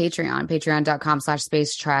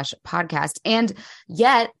 Patreon.com/Space Trash Podcast. And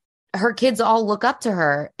yet her kids all look up to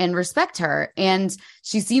her and respect her. And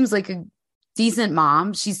she seems like a decent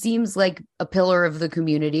mom. She seems like a pillar of the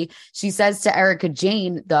community. She says to Erica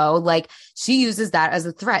Jane, though, like she uses that as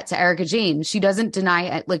a threat to Erica Jane. She doesn't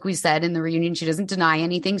deny, like we said in the reunion, she doesn't deny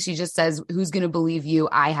anything. She just says, who's going to believe you?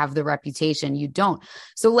 I have the reputation. You don't.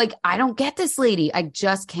 So like, I don't get this lady. I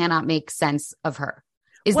just cannot make sense of her.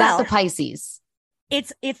 Is that the Pisces?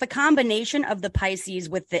 It's a combination of the Pisces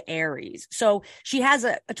with the Aries. So she has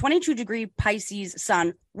a 22-degree Pisces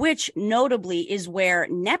sun, which notably is where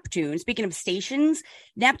Neptune, speaking of stations,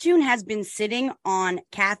 Neptune has been sitting on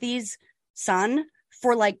Kathy's sun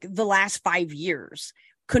for like the last 5 years,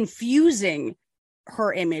 confusing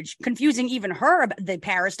her image, confusing even her about the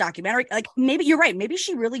Paris documentary. Like maybe you're right. Maybe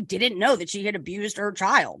she really didn't know that she had abused her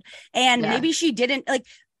child. And maybe she didn't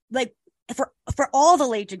like for all the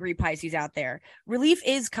late degree Pisces out there, relief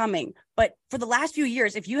is coming. But for the last few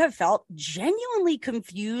years, if you have felt genuinely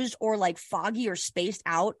confused or like foggy or spaced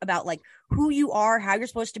out about like who you are, how you're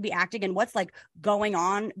supposed to be acting and what's like going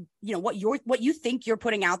on, what you think you're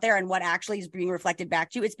putting out there and what actually is being reflected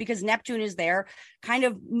back to you, it's because Neptune is there kind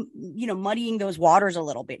of, muddying those waters a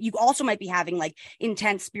little bit. You also might be having like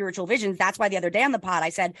intense spiritual visions. That's why the other day on the pod, I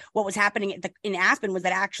said what was happening in Aspen was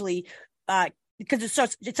that actually, because it's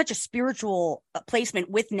such a spiritual placement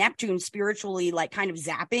with Neptune spiritually like kind of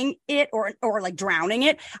zapping it or like drowning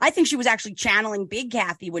it. I think she was actually channeling Big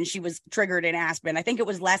Kathy when she was triggered in Aspen. I think it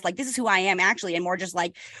was less like, this is who I am actually, and more just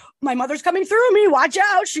like, my mother's coming through me, watch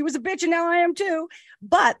out, she was a bitch and now I am too.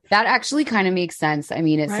 But that actually kind of makes sense. I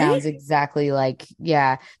mean, it sounds exactly like,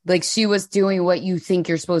 yeah, like she was doing what you think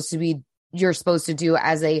you're supposed to do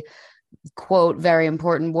as a quote very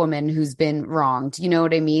important woman who's been wronged. You know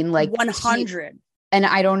what I mean? Like 100. And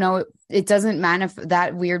I don't know, it doesn't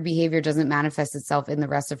that weird behavior doesn't manifest itself in the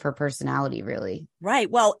rest of her personality, really.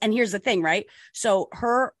 Right. Well, and here's the thing, right? So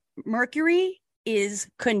her Mercury is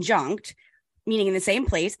conjunct, meaning in the same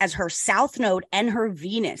place as her South Node and her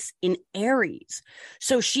Venus in Aries.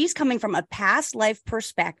 So she's coming from a past life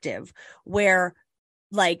perspective where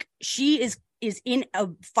like she is in a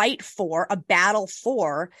fight for, a battle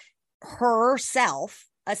for herself,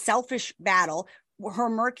 a selfish battle. Her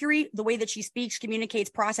Mercury, the way that she speaks, communicates,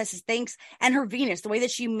 processes, thinks, and her Venus, the way that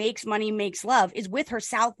she makes money, makes love, is with her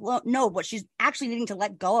South Node, what she's actually needing to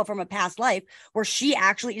let go of from a past life where she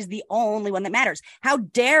actually is the only one that matters. How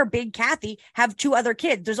dare Big Kathy have 2 other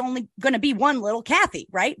kids? There's only going to be one little Kathy,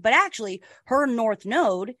 right? But actually, her North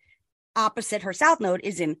Node opposite her South Node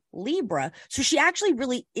is in Libra. So she actually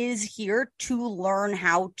really is here to learn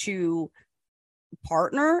how to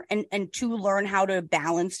partner and to learn how to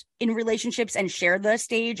balance in relationships and share the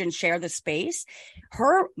stage and share the space.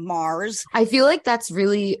 Her Mars, I feel like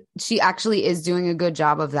she actually is doing a good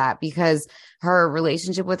job of that because her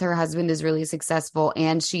relationship with her husband is really successful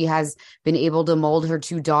and she has been able to mold her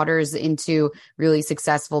 2 daughters into really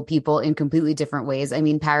successful people in completely different ways. I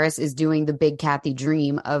mean, Paris is doing the Big Kathy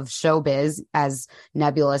dream of showbiz, as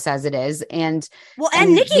nebulous as it is. And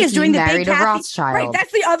Nikki is doing the Big Kathy. Rothschild. Right,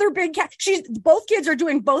 that's the other Big Kathy. Both kids are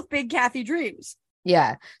doing both Big Kathy dreams.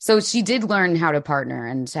 Yeah. So she did learn how to partner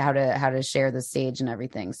and how to share the stage and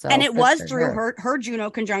everything. So, and it was through her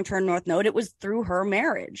Juno conjunct her North Node. It was through her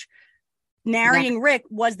marriage. Marrying Rick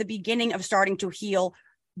was the beginning of starting to heal,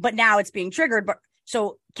 but now it's being triggered. But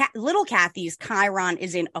so little Kathy's Chiron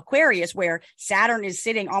is in Aquarius, where Saturn is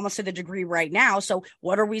sitting almost to the degree right now. So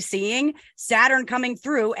what are we seeing? Saturn coming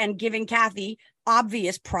through and giving Kathy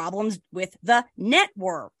obvious problems with the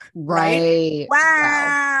network. Right?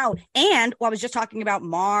 Wow. And I was just talking about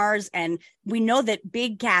Mars, and we know that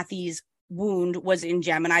Big Kathy's wound was in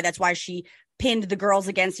Gemini. That's why she pinned the girls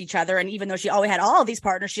against each other. And even though she always had all of these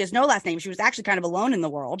partners, she has no last name. She was actually kind of alone in the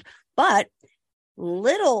world. But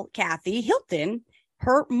little Kathy Hilton,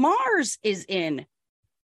 her Mars is in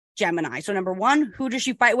Gemini. So number 1, who does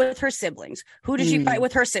she fight with? Her siblings. Who does she fight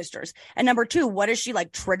with? Her sisters. And number 2, what is she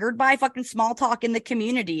like triggered by? Fucking small talk in the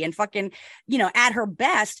community and fucking, at her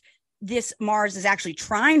best, this Mars is actually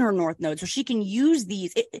trying her North Node. So she can use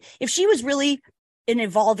these. If she was really an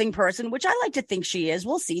evolving person, which I like to think she is,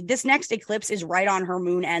 we'll see. This next eclipse is right on her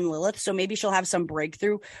Moon and Lilith. So maybe she'll have some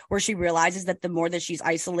breakthrough where she realizes that the more that she's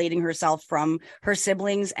isolating herself from her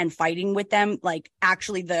siblings and fighting with them, like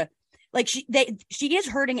actually she is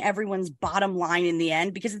hurting everyone's bottom line in the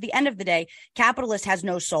end, because at the end of the day, capitalist has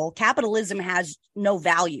no soul. Capitalism has no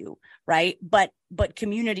value, right? But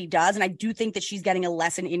community does. And I do think that she's getting a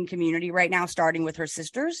lesson in community right now, starting with her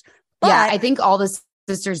sisters. But I think all the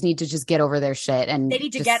sisters need to just get over their shit, and they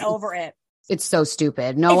need to get over it. It's so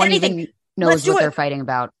stupid. No one even knows what they're fighting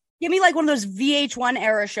about. Give me like one of those VH1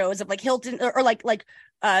 era shows of like Hilton or like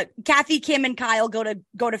Kathy, Kim, and Kyle go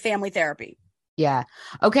to family therapy. Yeah.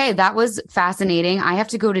 Okay. That was fascinating. I have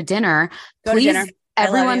to go to dinner. Please,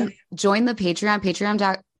 everyone join the Patreon,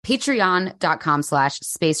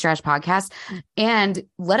 patreon.com/Space Trash Podcast. And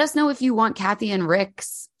let us know if you want Kathy and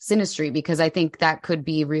Rick's synastry, because I think that could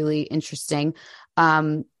be really interesting.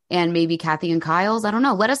 And maybe Kathy and Kyle's. I don't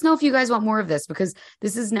know. Let us know if you guys want more of this, because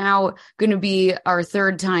this is now going to be our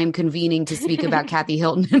 3rd time convening to speak about Kathy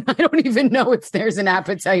Hilton. And I don't even know if there's an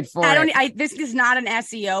appetite for it. This is not an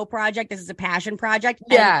SEO project. This is a passion project.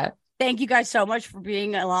 Yeah. And thank you guys so much for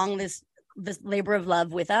being along this labor of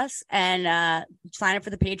love with us, and sign up for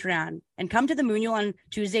the Patreon and come to the Moonual on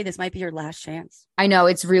Tuesday. This might be your last chance. I know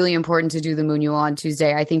it's really important to do the Moonual on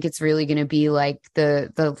Tuesday. I think it's really going to be like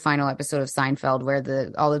the final episode of Seinfeld, where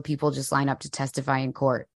all the people just line up to testify in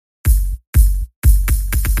court.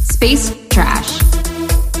 Space trash.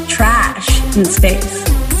 Trash in space.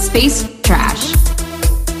 Space trash.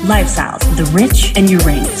 Lifestyles of the rich and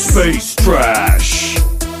Uranus. Space trash.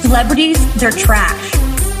 Celebrities, they're trash,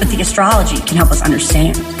 but the astrology can help us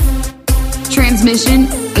understand. Transmission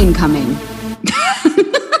incoming.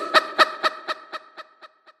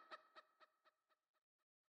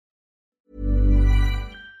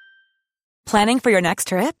 Planning for your next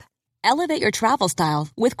trip? Elevate your travel style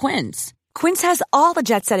with Quince. Quince has all the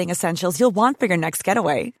jet-setting essentials you'll want for your next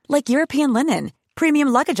getaway, like European linen, premium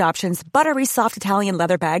luggage options, buttery soft Italian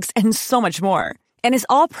leather bags, and so much more. And is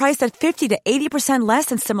all priced at 50 to 80% less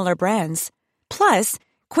than similar brands. Plus,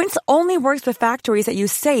 Quince only works with factories that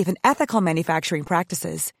use safe and ethical manufacturing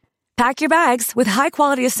practices. Pack your bags with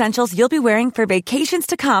high-quality essentials you'll be wearing for vacations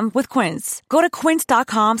to come with Quince. Go to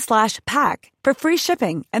quince.com/pack for free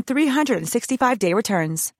shipping and 365-day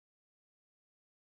returns.